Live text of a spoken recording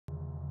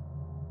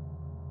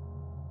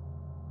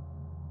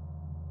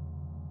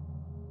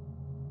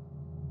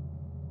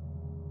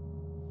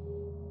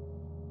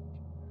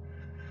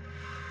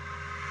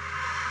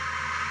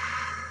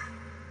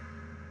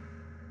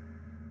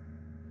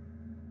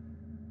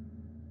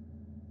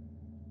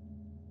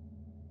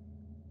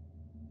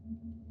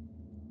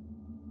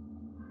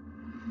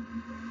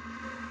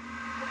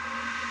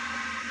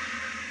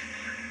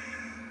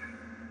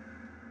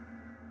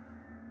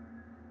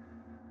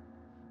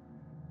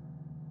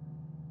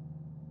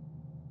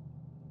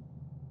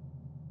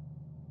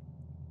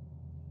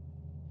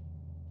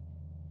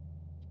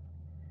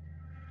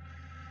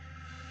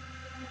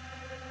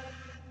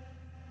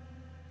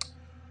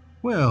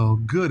Well,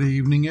 good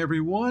evening,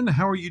 everyone.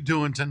 How are you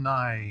doing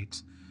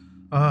tonight?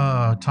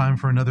 Time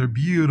for another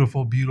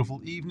beautiful, beautiful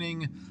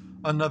evening,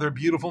 another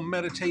beautiful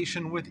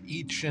meditation with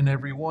each and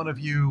every one of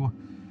you.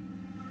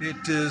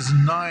 It is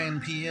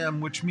 9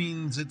 p.m., which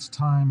means it's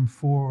time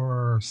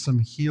for some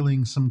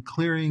healing, some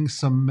clearing,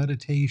 some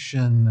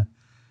meditation.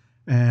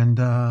 And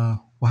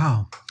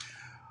wow,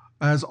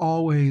 as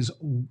always,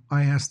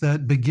 I ask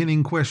that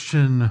beginning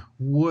question: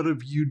 what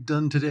have you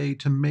done today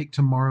to make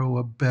tomorrow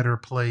a better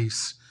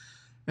place?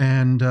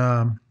 And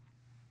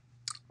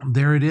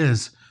there it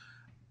is.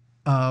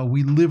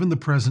 We live in the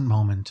present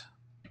moment,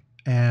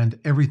 and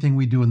everything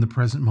we do in the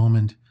present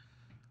moment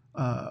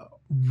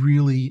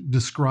really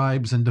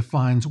describes and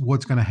defines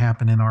what's going to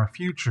happen in our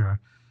future,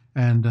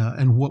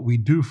 and what we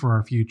do for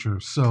our future.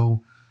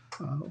 So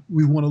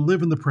we want to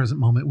live in the present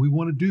moment. We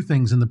want to do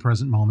things in the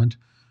present moment,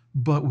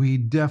 but we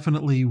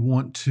definitely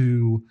want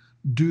to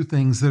do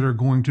things that are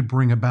going to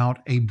bring about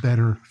a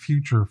better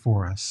future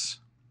for us.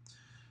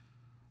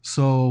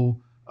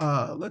 So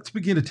let's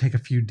begin to take a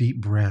few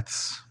deep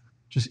breaths.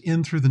 Just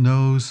in through the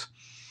nose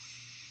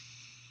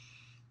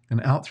and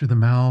out through the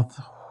mouth.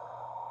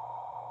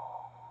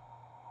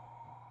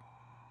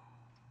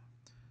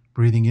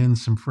 Breathing in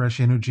some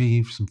fresh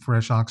energy, some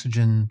fresh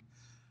oxygen,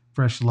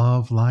 fresh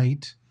love,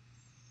 light.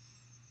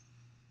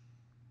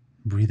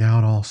 Breathe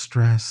out all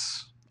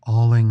stress,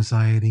 all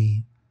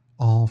anxiety,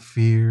 all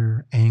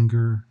fear,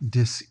 anger,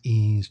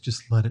 dis-ease.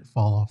 Just let it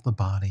fall off the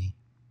body.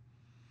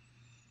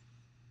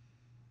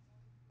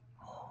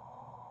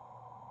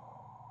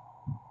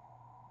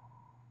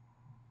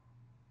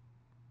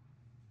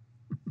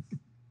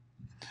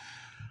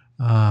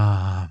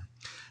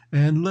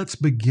 And let's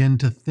begin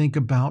to think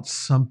about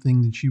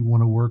something that you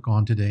want to work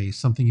on today,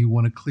 something you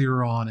want to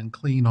clear on and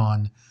clean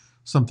on,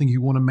 something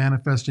you want to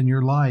manifest in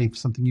your life,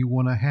 something you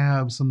want to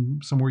have,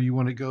 somewhere you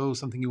want to go,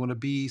 something you want to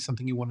be,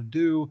 something you want to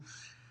do.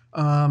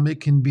 It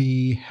can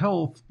be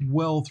health,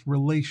 wealth,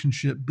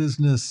 relationship,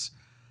 business,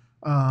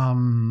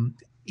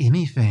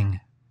 anything.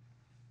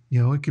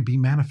 You know, it could be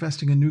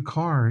manifesting a new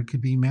car. It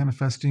could be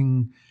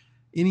manifesting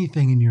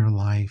anything in your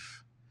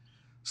life.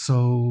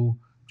 So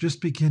just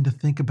begin to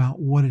think about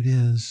what it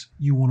is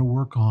you want to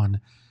work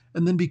on,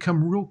 and then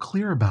become real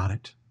clear about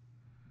it.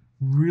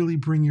 Really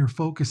bring your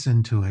focus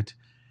into it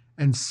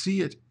and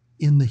see it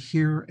in the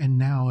here and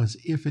now as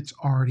if it's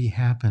already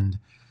happened.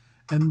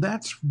 And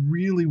that's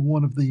really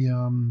one of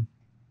the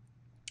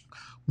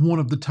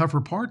tougher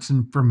parts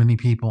for many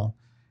people,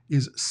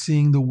 is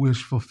seeing the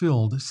wish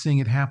fulfilled, seeing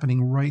it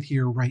happening right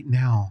here, right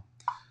now.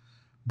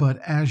 But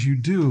as you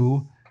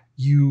do,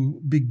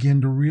 you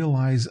begin to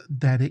realize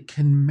that it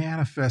can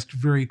manifest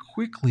very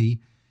quickly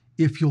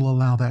if you'll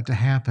allow that to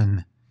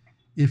happen.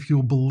 If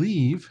you'll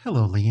believe,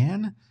 hello,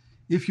 Leanne,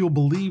 if you'll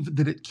believe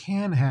that it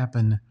can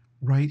happen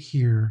right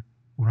here,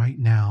 right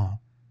now,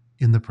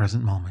 in the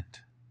present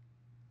moment.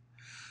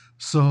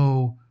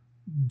 So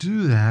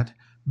do that.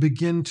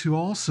 Begin to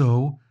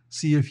also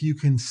see if you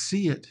can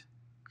see it,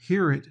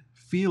 hear it,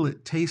 feel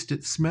it, taste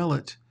it, smell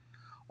it,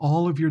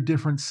 all of your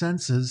different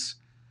senses.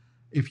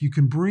 If you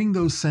can bring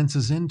those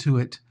senses into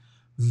it,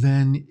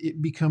 then it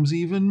becomes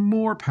even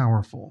more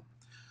powerful.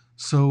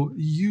 So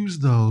use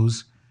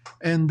those.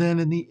 And then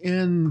in the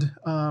end,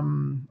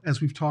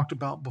 as we've talked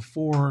about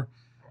before,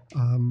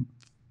 um,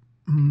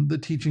 the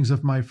teachings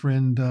of my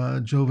friend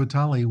Joe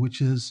Vitale,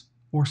 which is,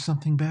 or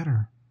something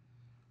better.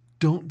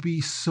 Don't be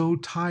so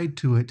tied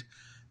to it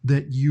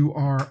that you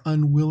are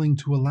unwilling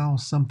to allow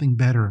something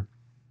better.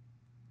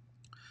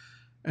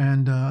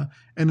 And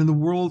in the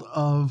world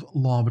of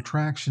law of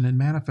attraction and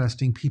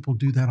manifesting, people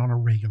do that on a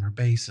regular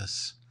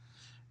basis.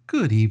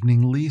 Good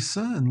evening,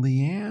 Lisa and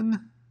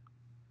Leanne.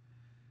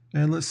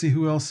 And let's see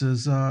who else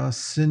is.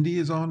 Cindy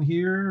is on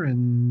here,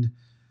 and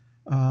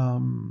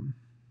um,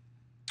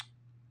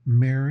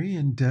 Mary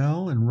and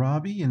Dell and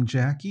Robbie and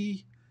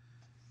Jackie.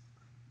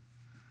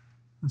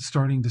 It's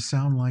starting to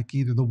sound like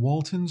either the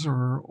Waltons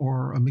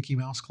or a Mickey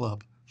Mouse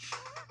Club.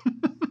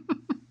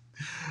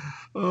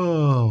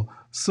 Oh,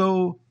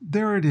 so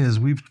there it is.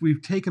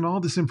 We've taken all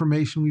this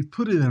information, we've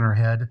put it in our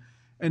head,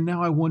 and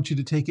now I want you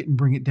to take it and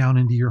bring it down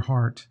into your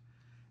heart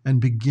and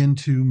begin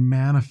to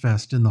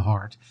manifest in the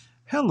heart.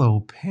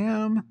 Hello,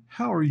 Pam.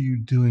 How are you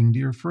doing,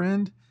 dear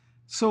friend?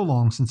 So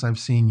long since I've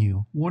seen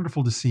you.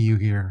 Wonderful to see you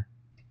here.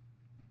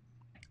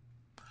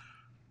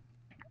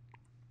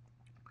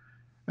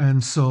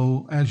 And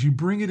so as you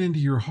bring it into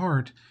your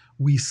heart,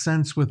 we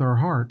sense with our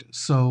heart.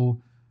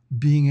 So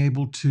being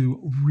able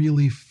to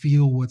really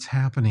feel what's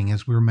happening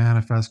as we're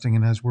manifesting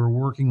and as we're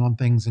working on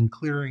things and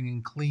clearing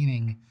and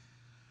cleaning,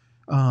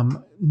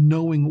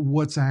 knowing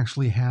what's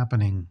actually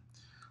happening.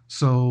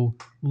 So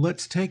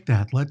let's take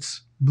that.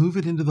 Let's move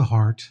it into the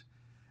heart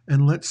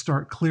And let's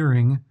start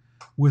clearing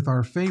with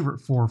our favorite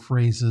 4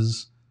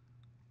 phrases.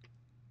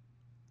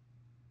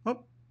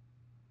 Oh,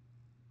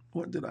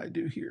 what did I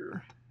do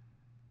here?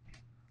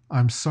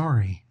 I'm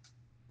sorry.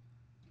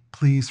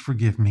 Please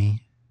forgive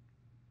me.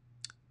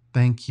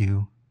 Thank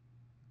you.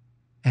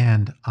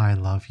 And I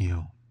love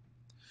you.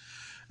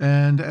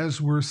 And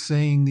as we're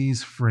saying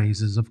these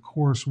phrases, of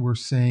course, we're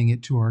saying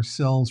it to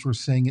ourselves. We're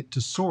saying it to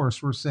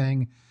Source. We're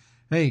saying,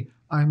 hey,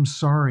 I'm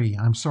sorry.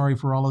 I'm sorry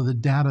for all of the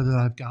data that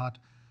I've got,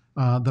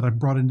 that I've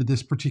brought into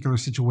this particular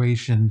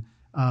situation,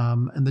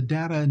 and the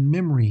data and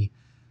memory.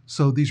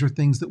 So these are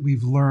things that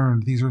we've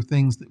learned. These are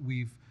things that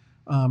we've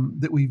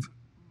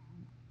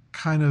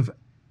kind of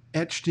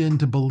etched in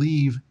to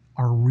believe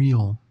are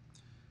real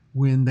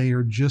when they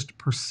are just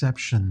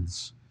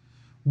perceptions.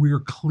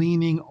 We're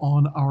cleaning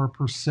on our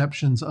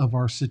perceptions of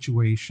our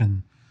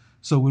situation.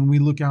 So when we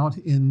look out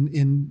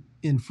in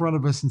front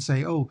of us and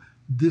say, oh,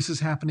 this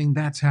is happening,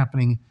 that's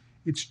happening,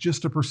 it's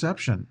just a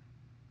perception.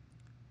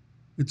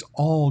 It's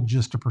all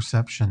just a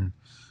perception.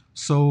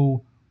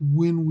 So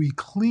when we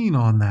clean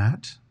on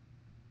that,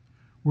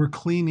 we're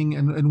cleaning,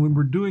 and when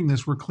we're doing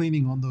this, we're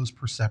cleaning on those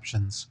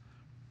perceptions.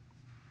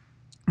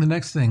 The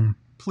next thing,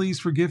 please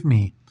forgive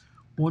me.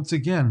 Once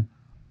again,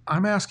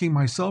 I'm asking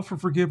myself for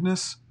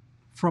forgiveness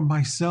from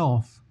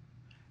myself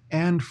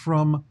and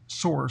from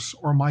Source,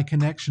 or my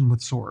connection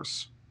with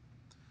Source.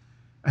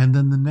 And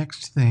then the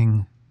next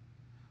thing,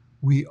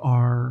 we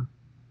are,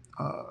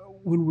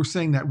 when we're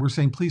saying that, we're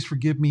saying, please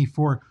forgive me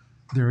for,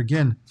 there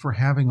again, for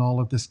having all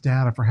of this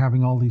data, for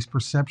having all these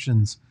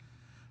perceptions.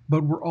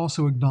 But we're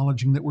also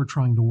acknowledging that we're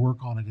trying to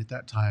work on it at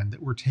that time,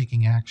 that we're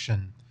taking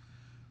action.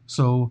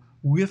 So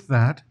with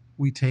that,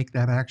 we take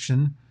that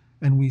action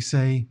and we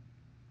say,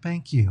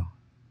 thank you.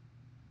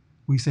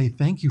 We say,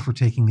 thank you for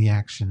taking the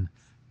action.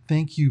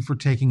 Thank you for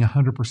taking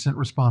 100%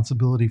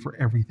 responsibility for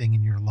everything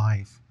in your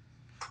life.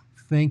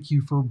 Thank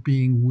you for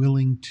being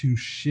willing to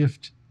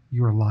shift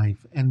your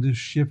life and to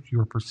shift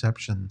your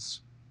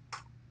perceptions.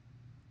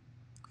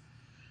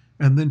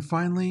 And then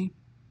finally,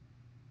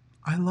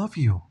 I love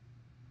you.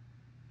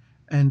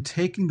 And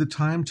taking the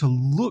time to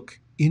look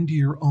into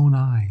your own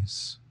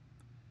eyes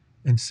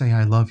and say,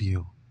 I love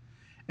you,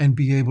 and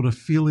be able to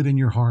feel it in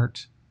your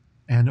heart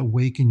and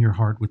awaken your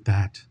heart with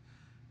that.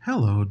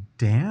 Hello,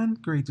 Dan.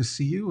 Great to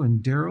see you,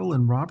 and Daryl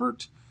and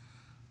Robert.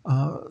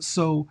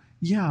 So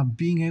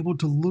being able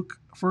to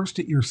look first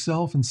at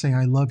yourself and say,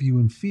 I love you,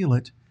 and feel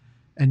it.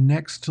 And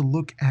next to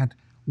look at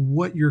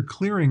what you're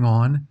clearing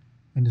on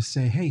and to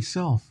say, hey,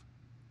 self,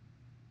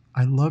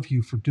 I love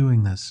you for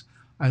doing this.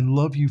 I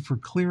love you for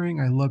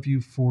clearing. I love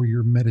you for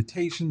your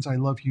meditations. I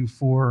love you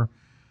for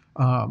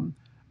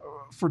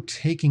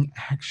taking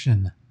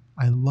action.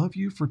 I love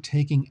you for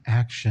taking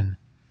action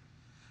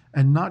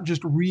and not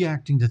just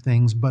reacting to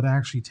things, but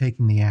actually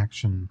taking the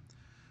action.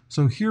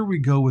 So here we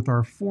go with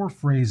our 4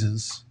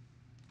 phrases.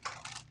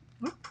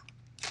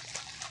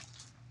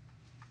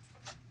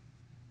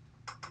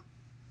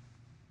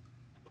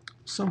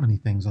 So many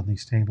things on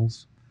these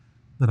tables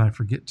that I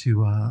forget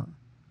to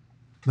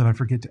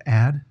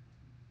add.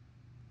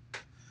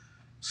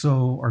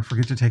 So, or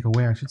forget to take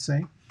away, I should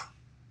say.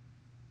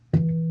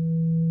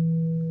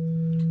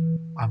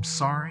 I'm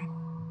sorry.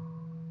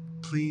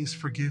 Please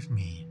forgive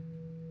me.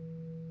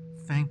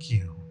 Thank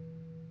you.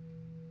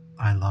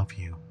 I love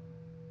you.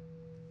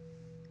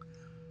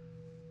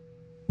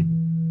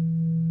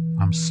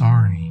 I'm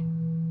sorry.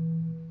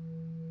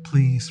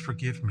 Please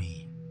forgive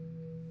me.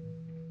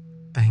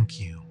 Thank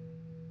you.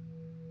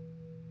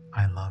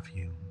 I love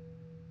you.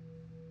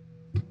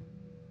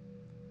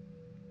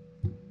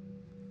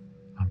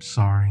 I'm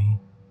sorry.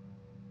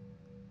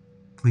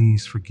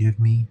 Please forgive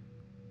me.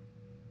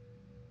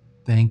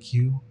 Thank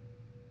you.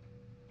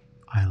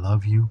 I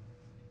love you.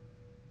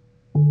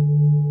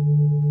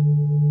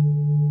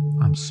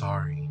 I'm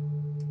sorry.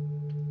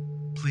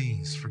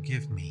 Please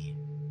forgive me.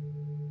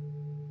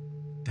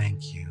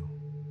 Thank you.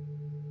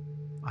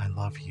 I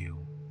love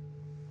you.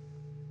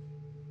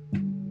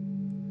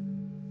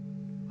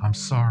 I'm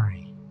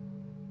sorry.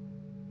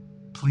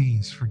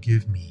 Please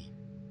forgive me.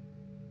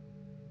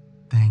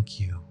 Thank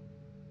you.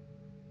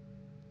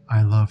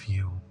 I love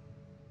you.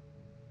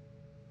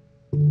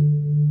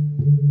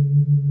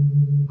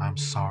 I'm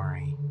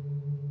sorry.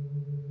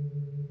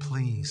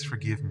 Please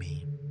forgive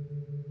me.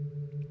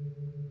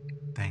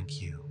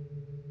 Thank you.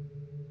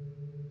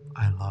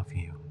 I love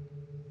you.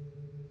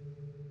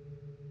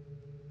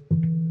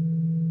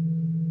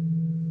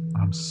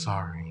 I'm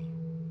sorry.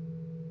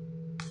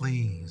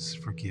 Please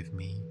forgive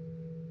me.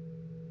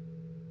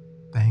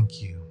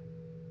 Thank you.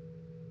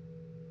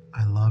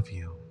 I love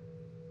you.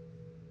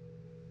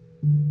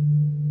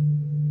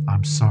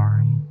 I'm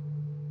sorry.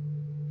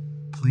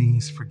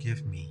 Please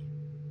forgive me.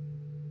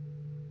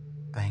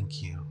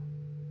 Thank you.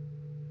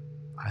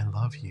 I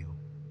love you.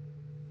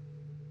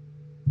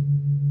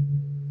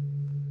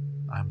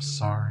 I'm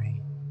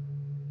sorry.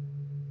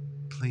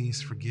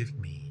 Please forgive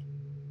me.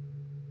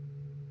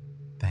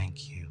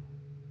 Thank you.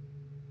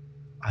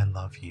 I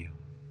love you.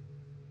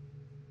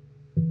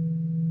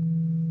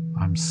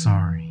 I'm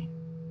sorry.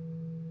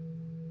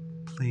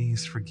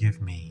 please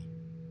forgive me.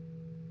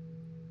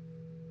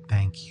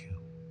 Thank you.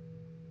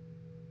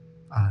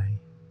 I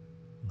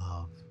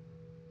love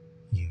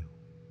you.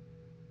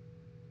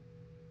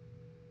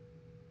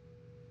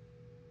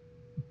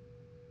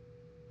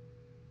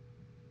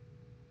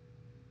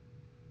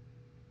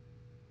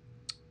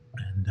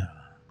 And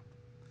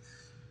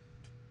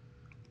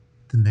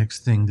the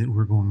next thing that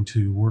we're going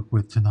to work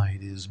with tonight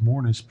is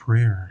Morna's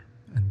prayer.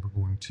 And we're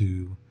going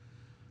to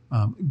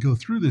go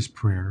through this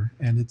prayer,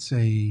 and it's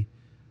a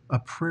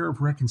prayer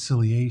of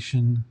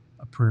reconciliation,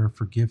 a prayer of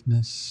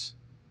forgiveness,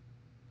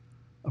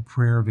 a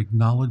prayer of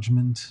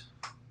acknowledgement,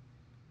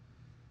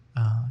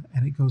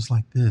 and it goes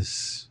like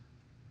this: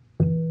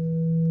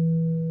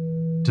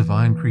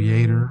 Divine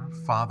Creator,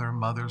 Father,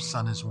 Mother,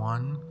 Son is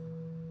one.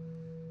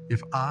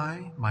 If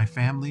I, my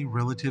family,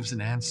 relatives,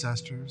 and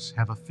ancestors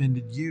have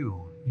offended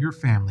you, your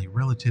family,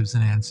 relatives,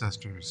 and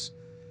ancestors,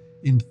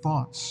 in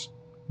thoughts,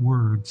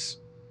 words,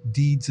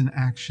 deeds, and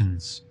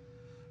actions,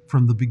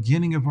 from the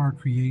beginning of our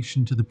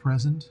creation to the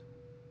present,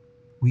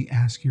 we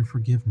ask your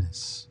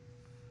forgiveness.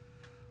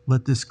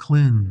 Let this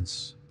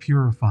cleanse,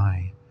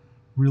 purify,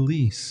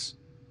 release,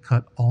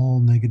 cut all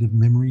negative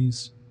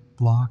memories,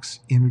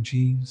 blocks,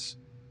 energies,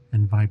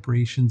 and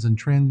vibrations, and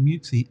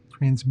transmute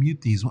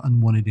these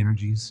unwanted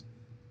energies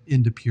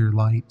into pure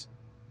light,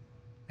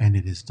 and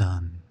it is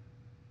done.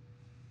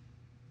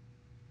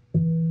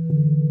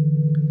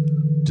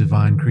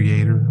 Divine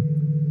Creator,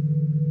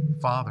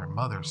 Father,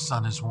 Mother,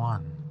 Son is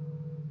one.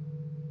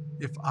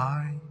 If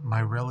I,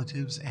 my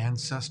relatives,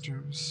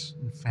 ancestors,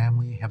 and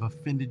family have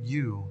offended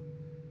you,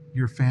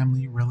 your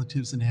family,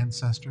 relatives, and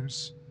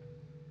ancestors,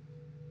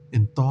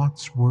 in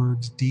thoughts,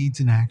 words, deeds,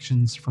 and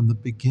actions from the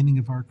beginning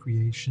of our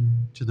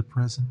creation to the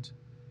present,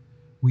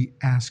 we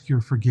ask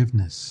your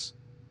forgiveness.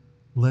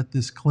 Let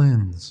this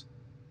cleanse,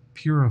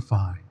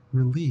 purify,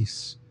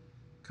 release,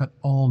 cut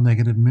all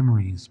negative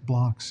memories,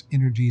 blocks,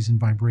 energies, and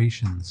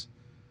vibrations,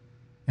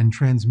 and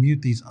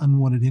transmute these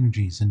unwanted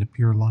energies into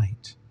pure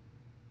light.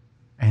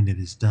 And it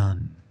is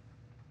done.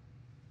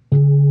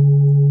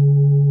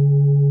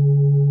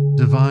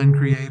 Divine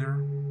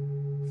Creator,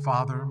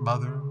 Father,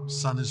 Mother,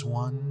 Son is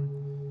one.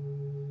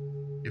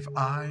 If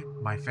I,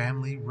 my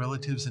family,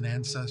 relatives, and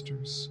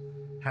ancestors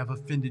have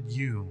offended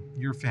you,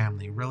 your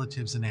family,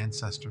 relatives, and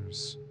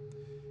ancestors,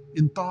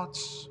 in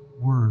thoughts,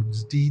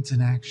 words, deeds,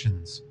 and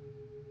actions,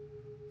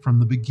 from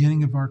the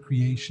beginning of our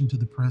creation to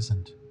the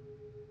present,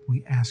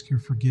 we ask your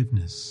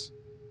forgiveness.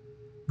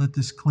 Let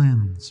this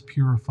cleanse,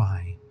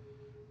 purify,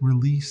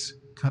 release,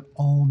 cut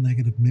all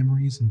negative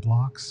memories and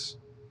blocks,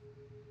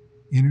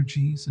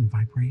 energies and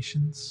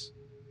vibrations,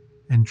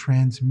 and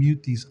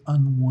transmute these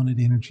unwanted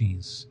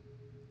energies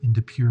into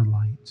pure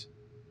light.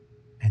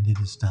 And it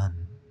is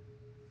done.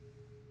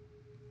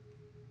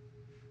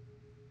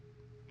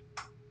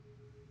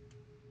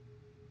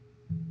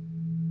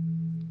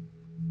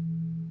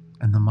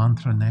 And the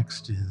mantra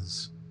next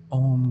is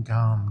Om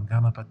Gam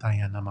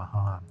Ganapataya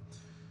Namaha.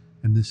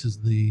 And this is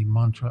the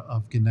mantra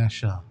of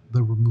Ganesha,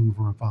 the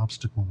remover of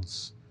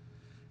obstacles.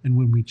 And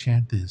when we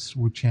chant this,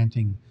 we're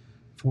chanting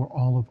for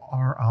all of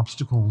our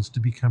obstacles to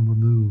become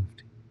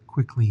removed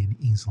quickly and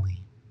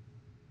easily.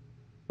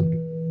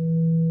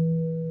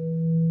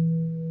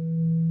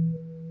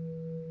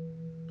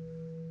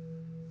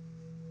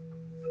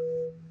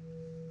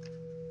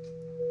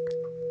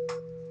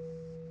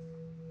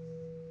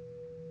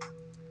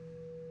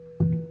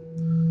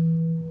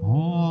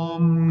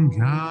 Om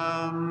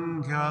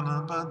Gam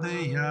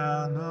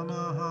Ganapataya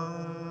Namaha.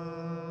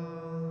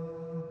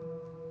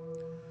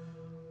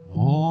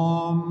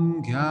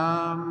 Om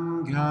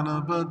Gam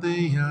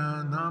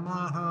Ganapataya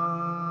Namaha.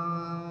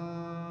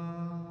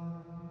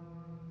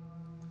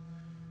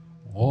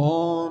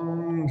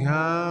 Om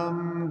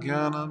Gam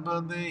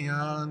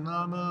Ganapataya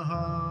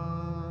Namaha.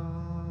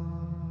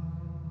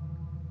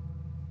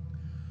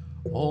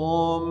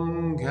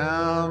 Om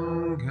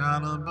Gam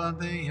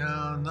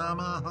Ganapataya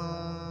Namaha.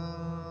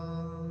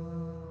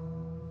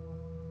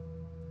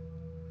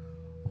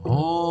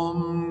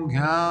 Om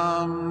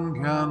Gam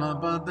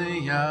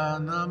Ganapataya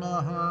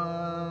Namaha.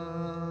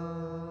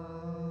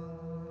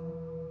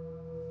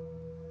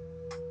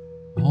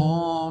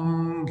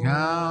 Om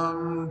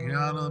Gam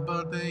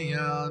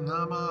Ganapataya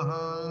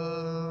Namaha.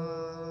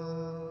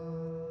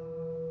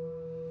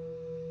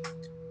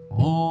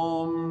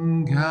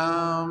 Om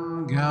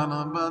Gam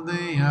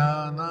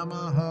Ganapataya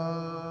Namaha.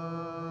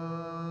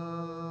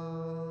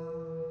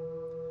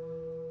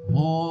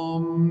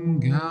 Om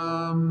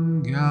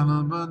Gam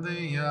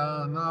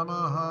Ganapataya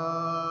Namaha.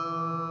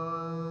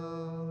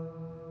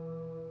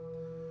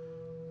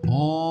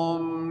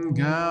 Om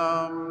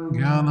Gam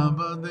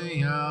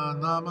Ganapataya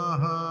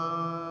Namaha.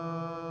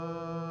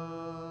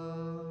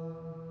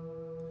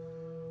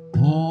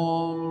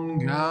 Om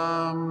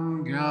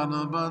Gam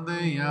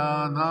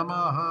Ganapataya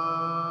Namaha.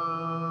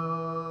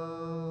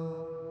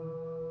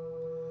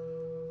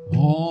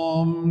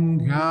 Om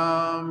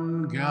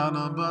Gam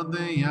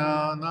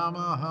Ganapataya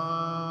Namaha.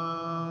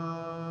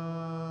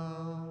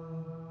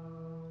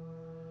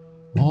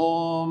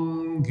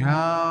 Om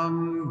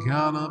Gam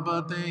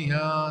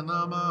Ganapateya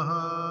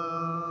Namaha.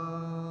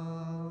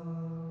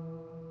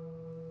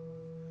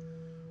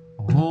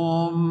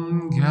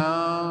 Om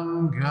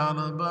Gam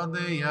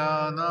Ganapateya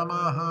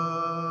Namaha.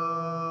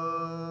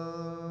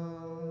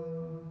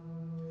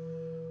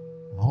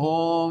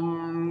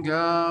 Om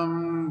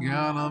Gam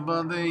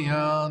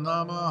Ganapateya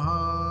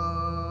Namaha.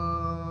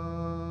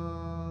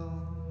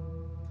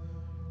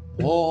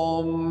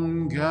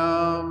 Om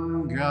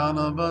Gam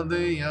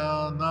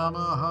Ganapateya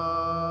Namaha.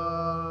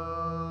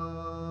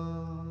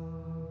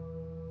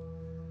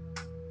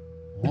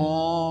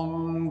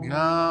 Om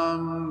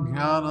Gam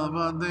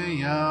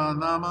Ganapateya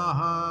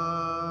Namaha.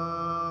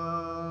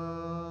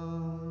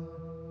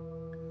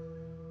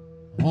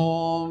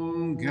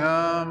 Om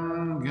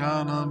Gam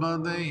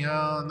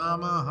Ganapateya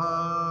Namaha.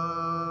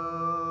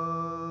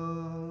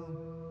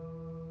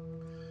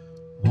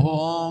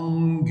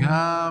 Om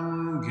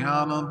Gam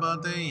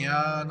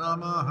Ganapateya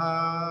Namaha.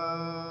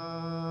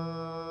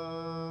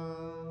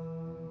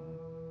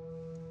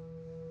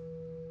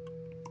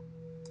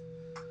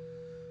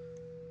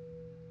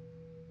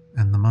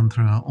 And the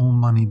mantra Om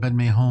Mani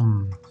Padme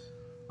Hum,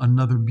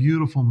 another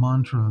beautiful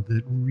mantra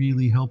that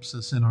really helps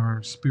us in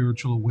our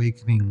spiritual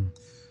awakening,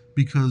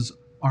 because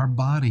our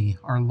body,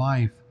 our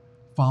life,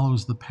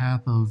 follows the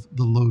path of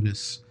the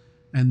lotus.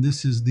 And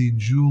this is the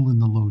jewel in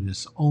the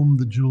lotus, Om,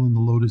 the jewel in the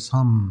lotus,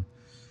 Hum.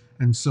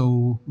 And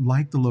so,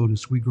 like the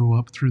lotus, we grow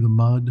up through the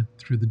mud,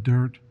 through the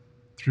dirt,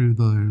 through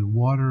the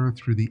water,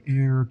 through the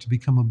air, to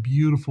become a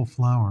beautiful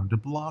flower, to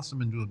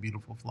blossom into a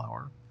beautiful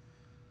flower.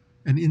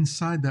 And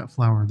inside that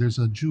flower, there's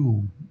a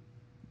jewel.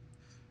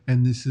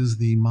 And this is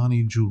the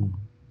Mani jewel,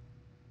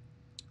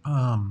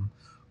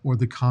 or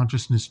the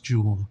consciousness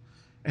jewel.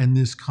 And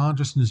this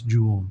consciousness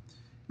jewel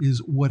is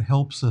what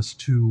helps us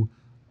to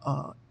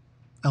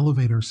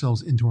elevate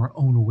ourselves into our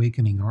own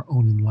awakening, our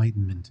own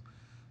enlightenment.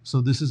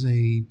 So this is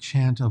a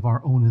chant of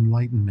our own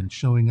enlightenment,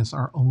 showing us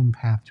our own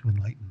path to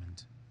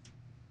enlightenment.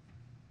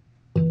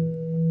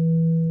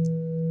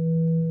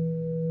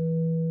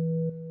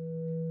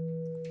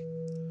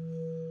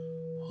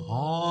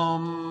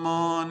 Om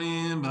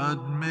Mani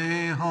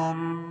Padme Hum.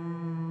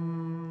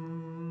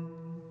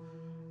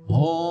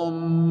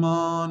 Om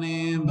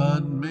Mani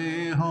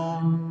Padme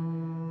Hum.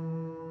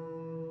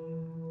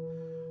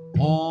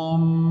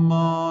 Om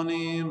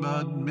Mani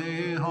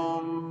Padme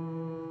Hum.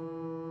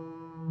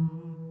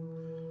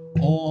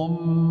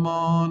 Om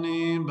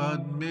Mani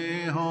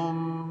Padme Hum.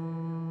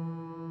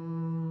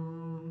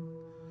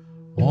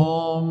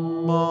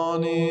 Om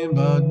Mani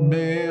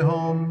Padme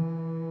Hum.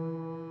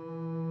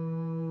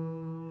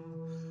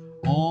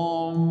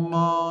 Om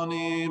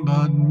Mani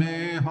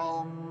Padme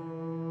Hum.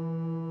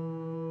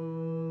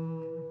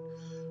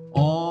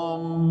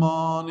 Om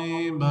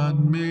Mani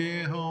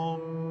Padme Hum.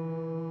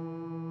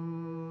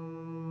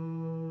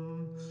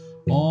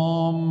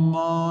 Om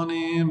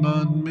Mani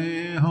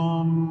Padme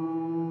Hum.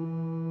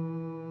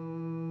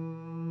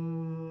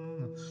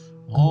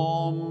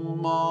 Om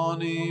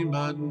Mani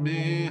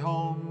Padme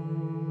Hum.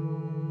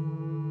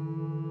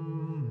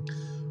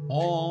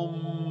 Om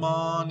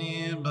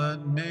Mani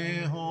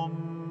Padme Hum.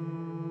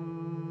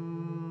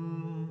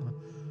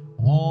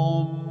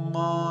 Om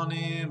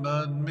Mani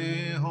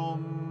Padme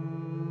Hum.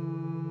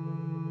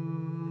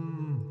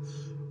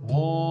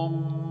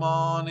 Om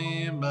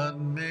Mani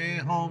Padme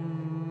Hum.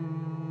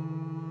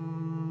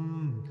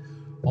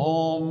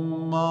 Om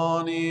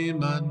Mani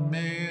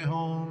Padme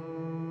Hum.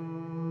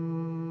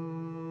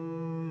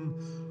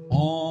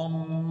 Om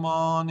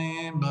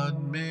Mani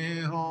Padme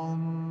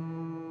Hum.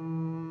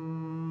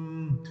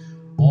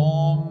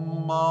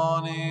 Om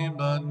Mani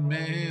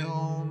Padme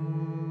Hum.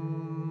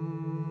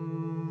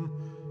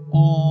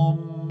 Om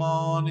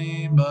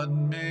Mani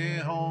Padme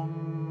Hum.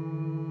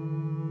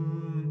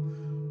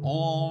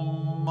 Om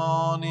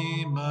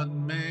Mani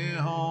Padme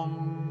Hum.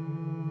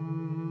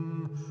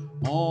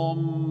 Om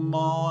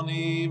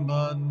Mani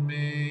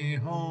Padme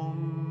Hum.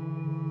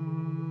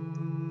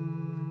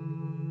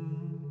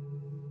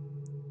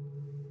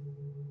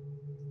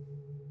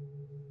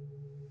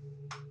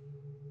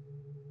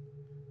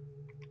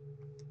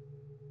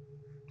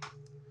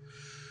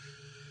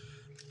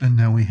 And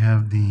now we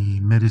have the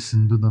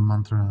Medicine Buddha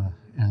mantra,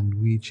 and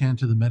we chant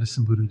to the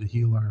Medicine Buddha to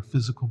heal our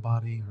physical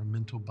body, our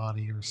mental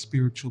body, our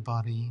spiritual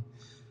body,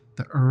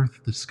 the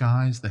earth, the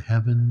skies, the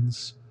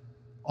heavens,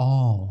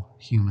 all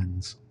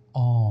humans,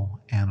 all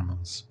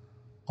animals,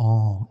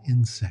 all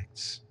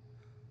insects,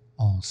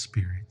 all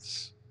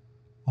spirits,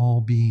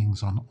 all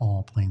beings on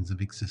all planes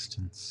of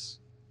existence.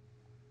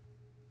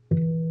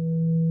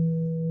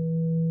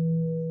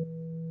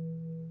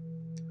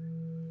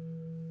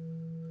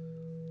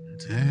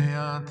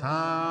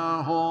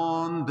 Teata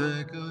hon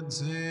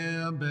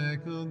bekudze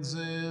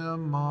bekudze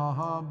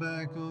maha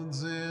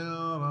bekudze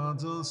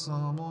raja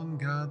samun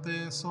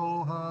gate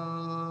soha.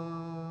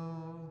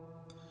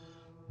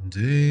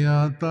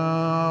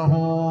 Teata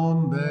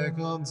hon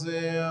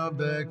bekudze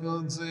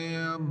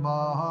bekudze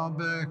maha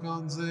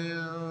bekudze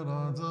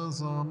raja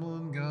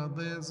samun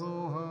gate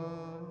soha.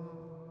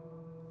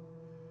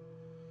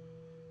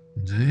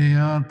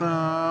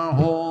 Jayata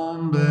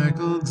Om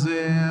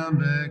Bekunze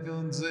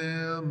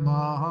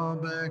Maha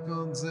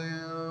Bekunze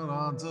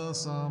Raja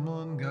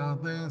Samun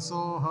Gate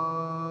Soha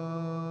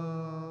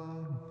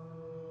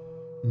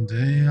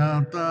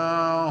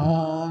Jayata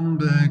Om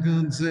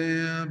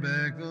Bekunze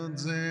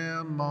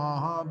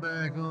Maha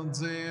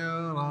Bekunze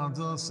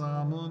Raja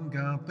Samun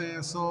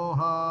Gate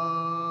Soha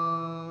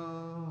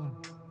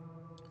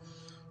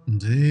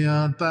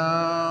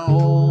Jayata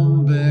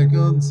Om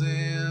Bekunze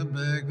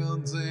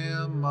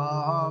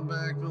Maha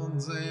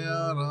Bekunze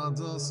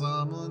Raja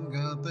Samun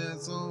Gate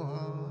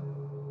Soha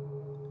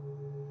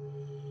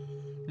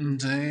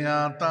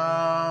Jayata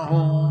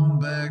Om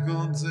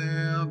Bekunze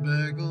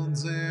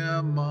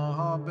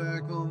Maha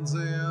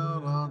Bekunze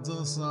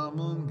Raja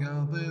Samun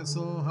Gate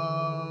Soha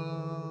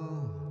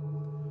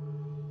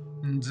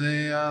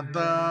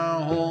Jayata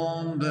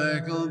Om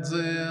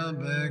Bekunze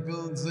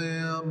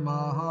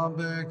Maha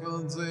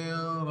Bekunze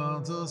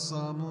Raja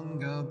Samun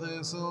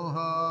Gate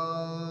Soha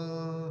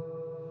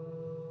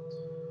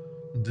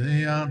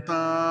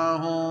Jayata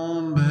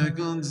Om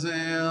Bekunze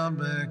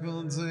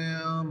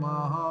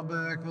Maha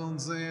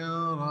Bekunze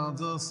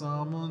Raja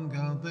Samun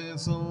Gate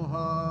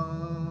Soha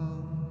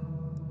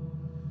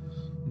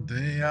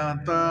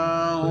Deyata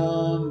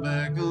Om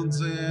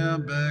Bekunze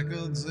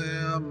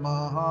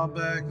Maha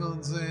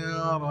Bekunze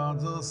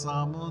Raja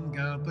Samun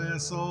Gate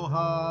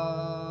Soha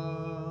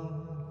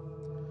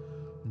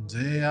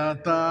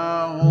Deyata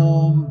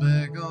Om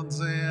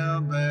Bekunze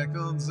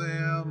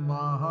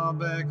Maha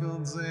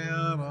Bekunze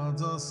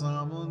Raja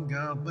Samun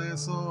Gate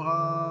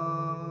Soha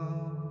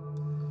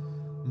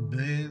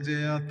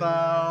Bejayata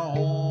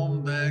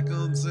Om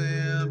Bekunze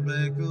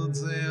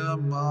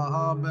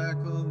Maha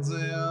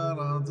Bekunze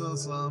Raja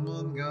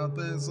Samun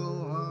Gate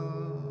Soha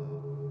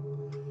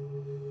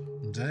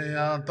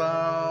Jayata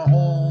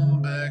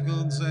Om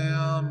Bekunze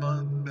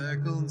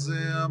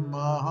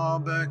Maha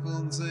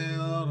Bekunze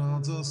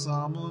Raja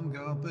Samun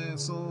Gate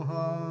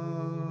Soha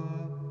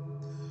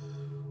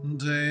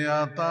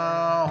Jayata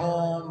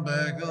Om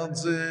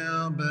Bekunze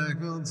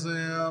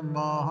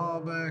Maha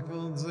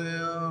Bekunze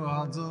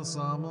Raja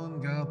Samun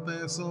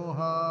Gate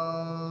Soha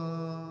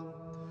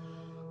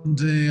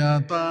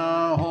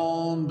Jayata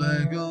Om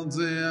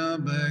Bekunze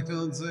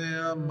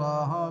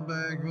Maha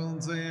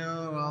Bekunze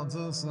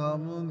Raja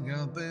Samun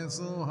Gate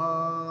Soha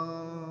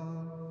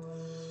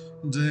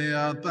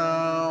Jayata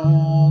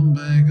Om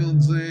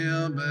Bekunze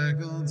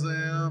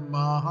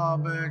Maha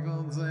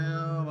Bekunze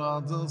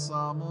Raja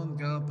Samun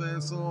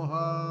Gate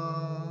Soha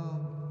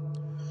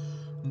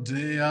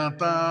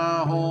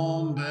Jayata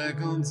Om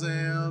Bekunze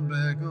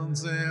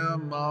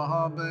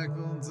Maha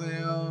Bekunze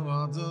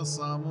Raja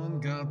Samun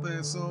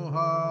Gate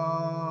Soha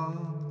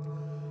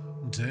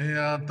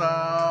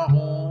Jayata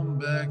Om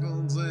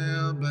Bekunze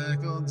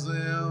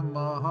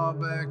Maha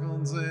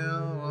Bekunze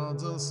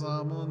Raja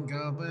Samun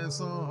Gate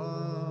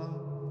Soha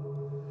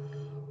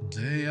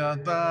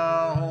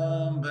Jayata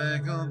Om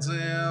Bekunze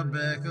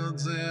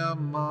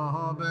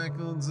Maha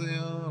Bekunze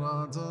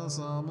Raja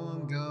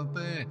Samun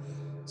Gate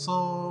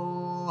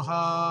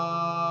Soha.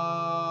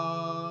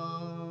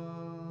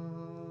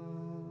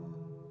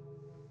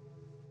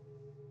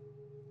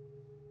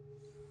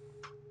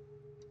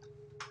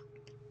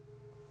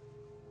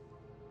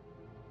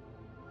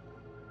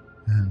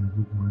 And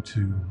we're going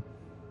to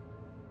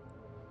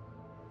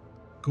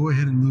go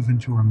ahead and move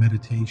into our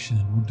meditation,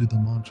 and we'll do the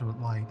mantra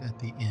light at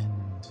the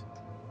end.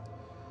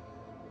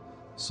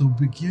 So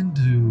begin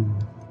to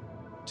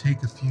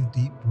take a few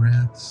deep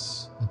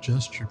breaths,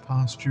 adjust your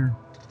posture.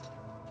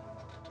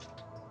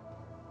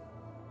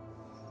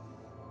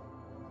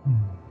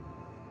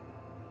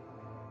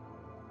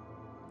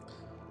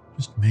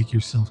 Just make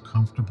yourself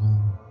comfortable.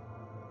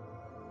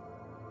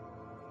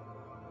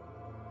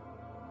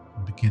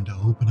 And begin to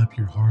open up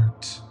your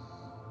heart.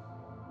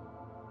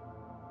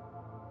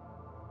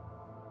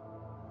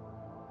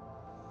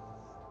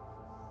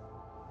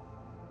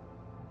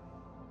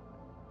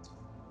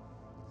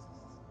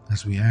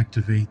 As we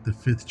activate the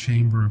fifth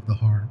chamber of the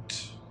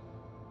heart,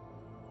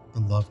 the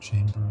love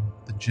chamber,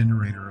 the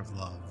generator of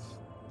love,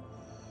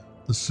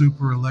 the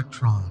super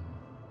electron,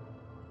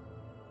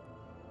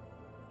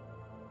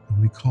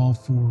 and we call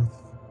forth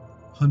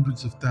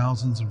hundreds of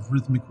thousands of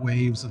rhythmic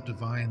waves of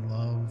divine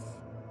love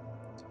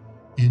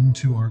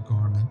into our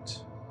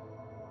garment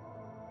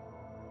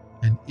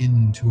and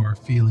into our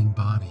feeling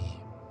body.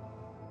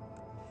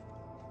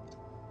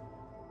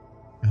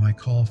 And I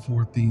call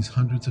forth these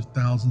hundreds of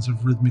thousands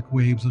of rhythmic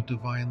waves of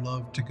divine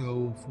love to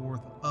go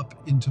forth up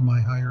into my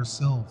higher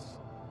self,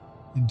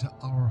 into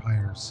our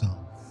higher self,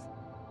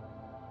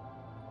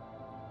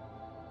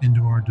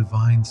 into our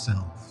divine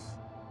self,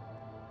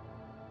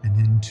 and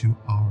into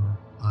our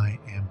I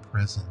am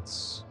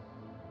presence.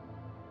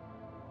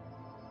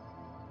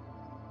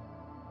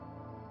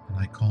 And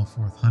I call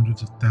forth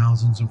hundreds of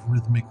thousands of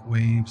rhythmic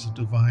waves of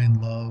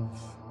divine love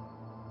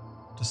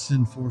to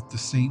send forth to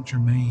Saint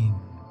Germain,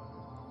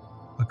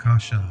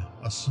 Akasha,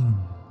 Asun,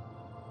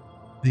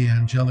 the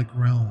angelic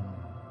realm,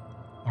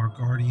 our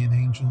guardian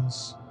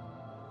angels,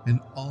 and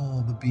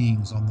all the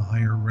beings on the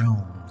higher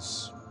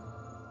realms.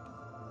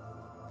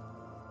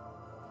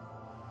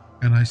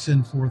 And I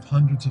send forth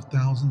hundreds of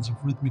thousands of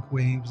rhythmic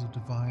waves of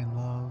divine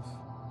love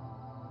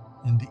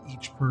into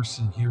each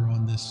person here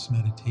on this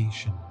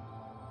meditation,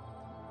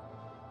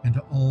 and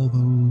to all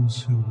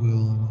those who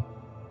will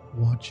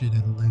watch it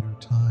at a later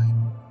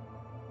time.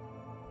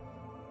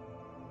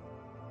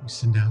 We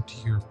send out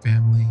to your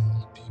family,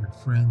 to your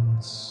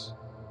friends,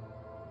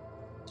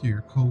 to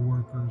your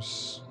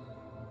co-workers,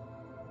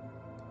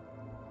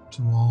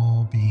 to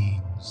all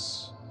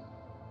beings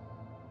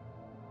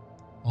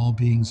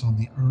on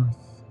the earth,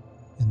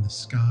 in the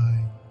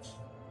sky,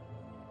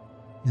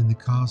 in the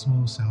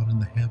cosmos, out in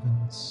the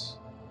heavens.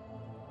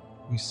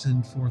 We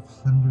send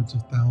forth hundreds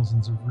of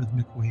thousands of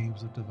rhythmic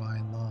waves of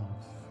divine love.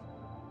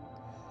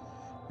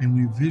 And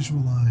we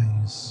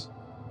visualize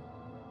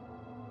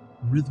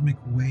rhythmic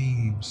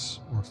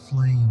waves or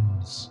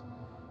flames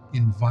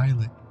in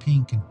violet,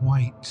 pink, and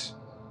white,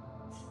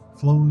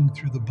 flowing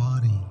through the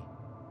body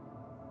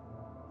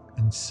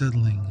and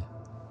settling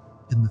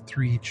in the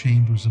three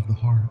chambers of the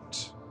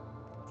heart.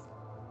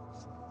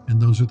 And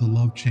those are the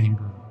love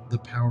chamber, the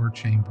power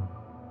chamber,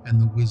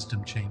 and the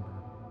wisdom chamber.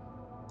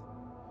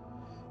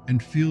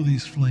 And feel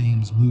these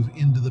flames move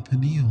into the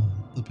pineal,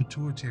 the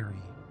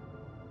pituitary,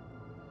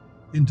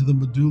 into the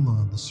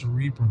medulla, the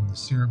cerebrum, the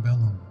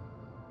cerebellum.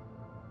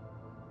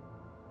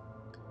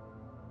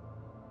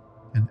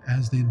 And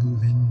as they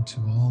move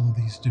into all of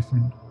these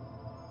different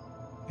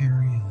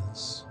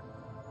areas,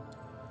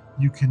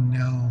 you can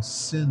now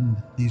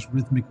send these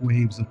rhythmic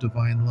waves of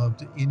divine love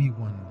to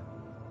anyone,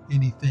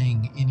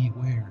 anything,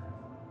 anywhere.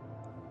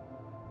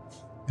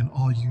 And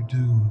all you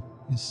do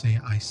is say,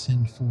 I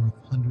send forth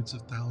hundreds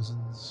of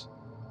thousands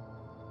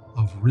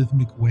of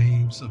rhythmic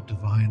waves of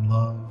divine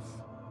love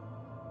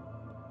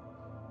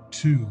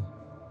to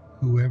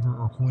whoever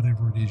or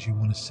whatever it is you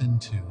want to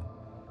send to.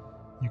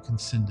 You can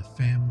send to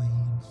family,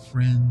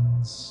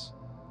 friends,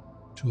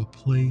 to a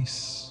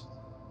place.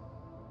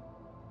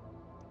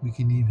 We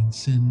can even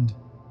send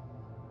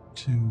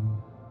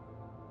to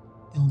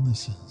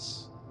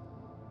illnesses,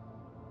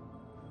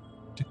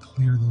 to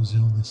clear those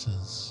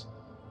illnesses,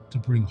 to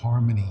bring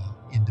harmony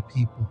into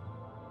people.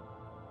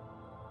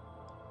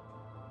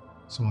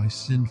 So I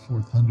send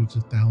forth hundreds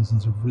of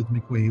thousands of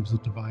rhythmic waves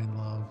of divine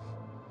love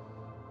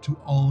to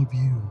all of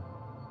you,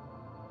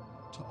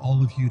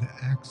 to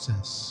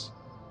access,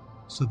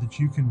 so that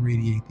you can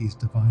radiate these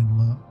divine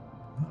love,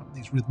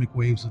 these rhythmic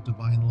waves of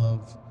divine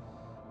love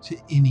to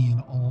any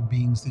and all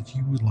beings that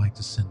you would like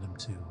to send them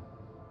to.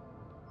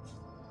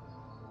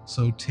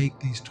 So take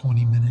these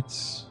 20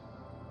 minutes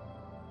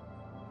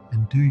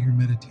and do your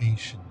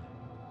meditation.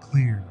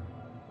 Clear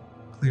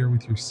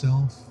with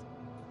yourself,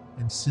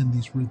 and send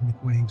these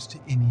rhythmic waves to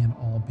any and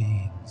all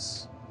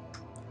beings.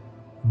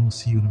 And we'll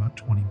see you in about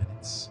 20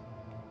 minutes.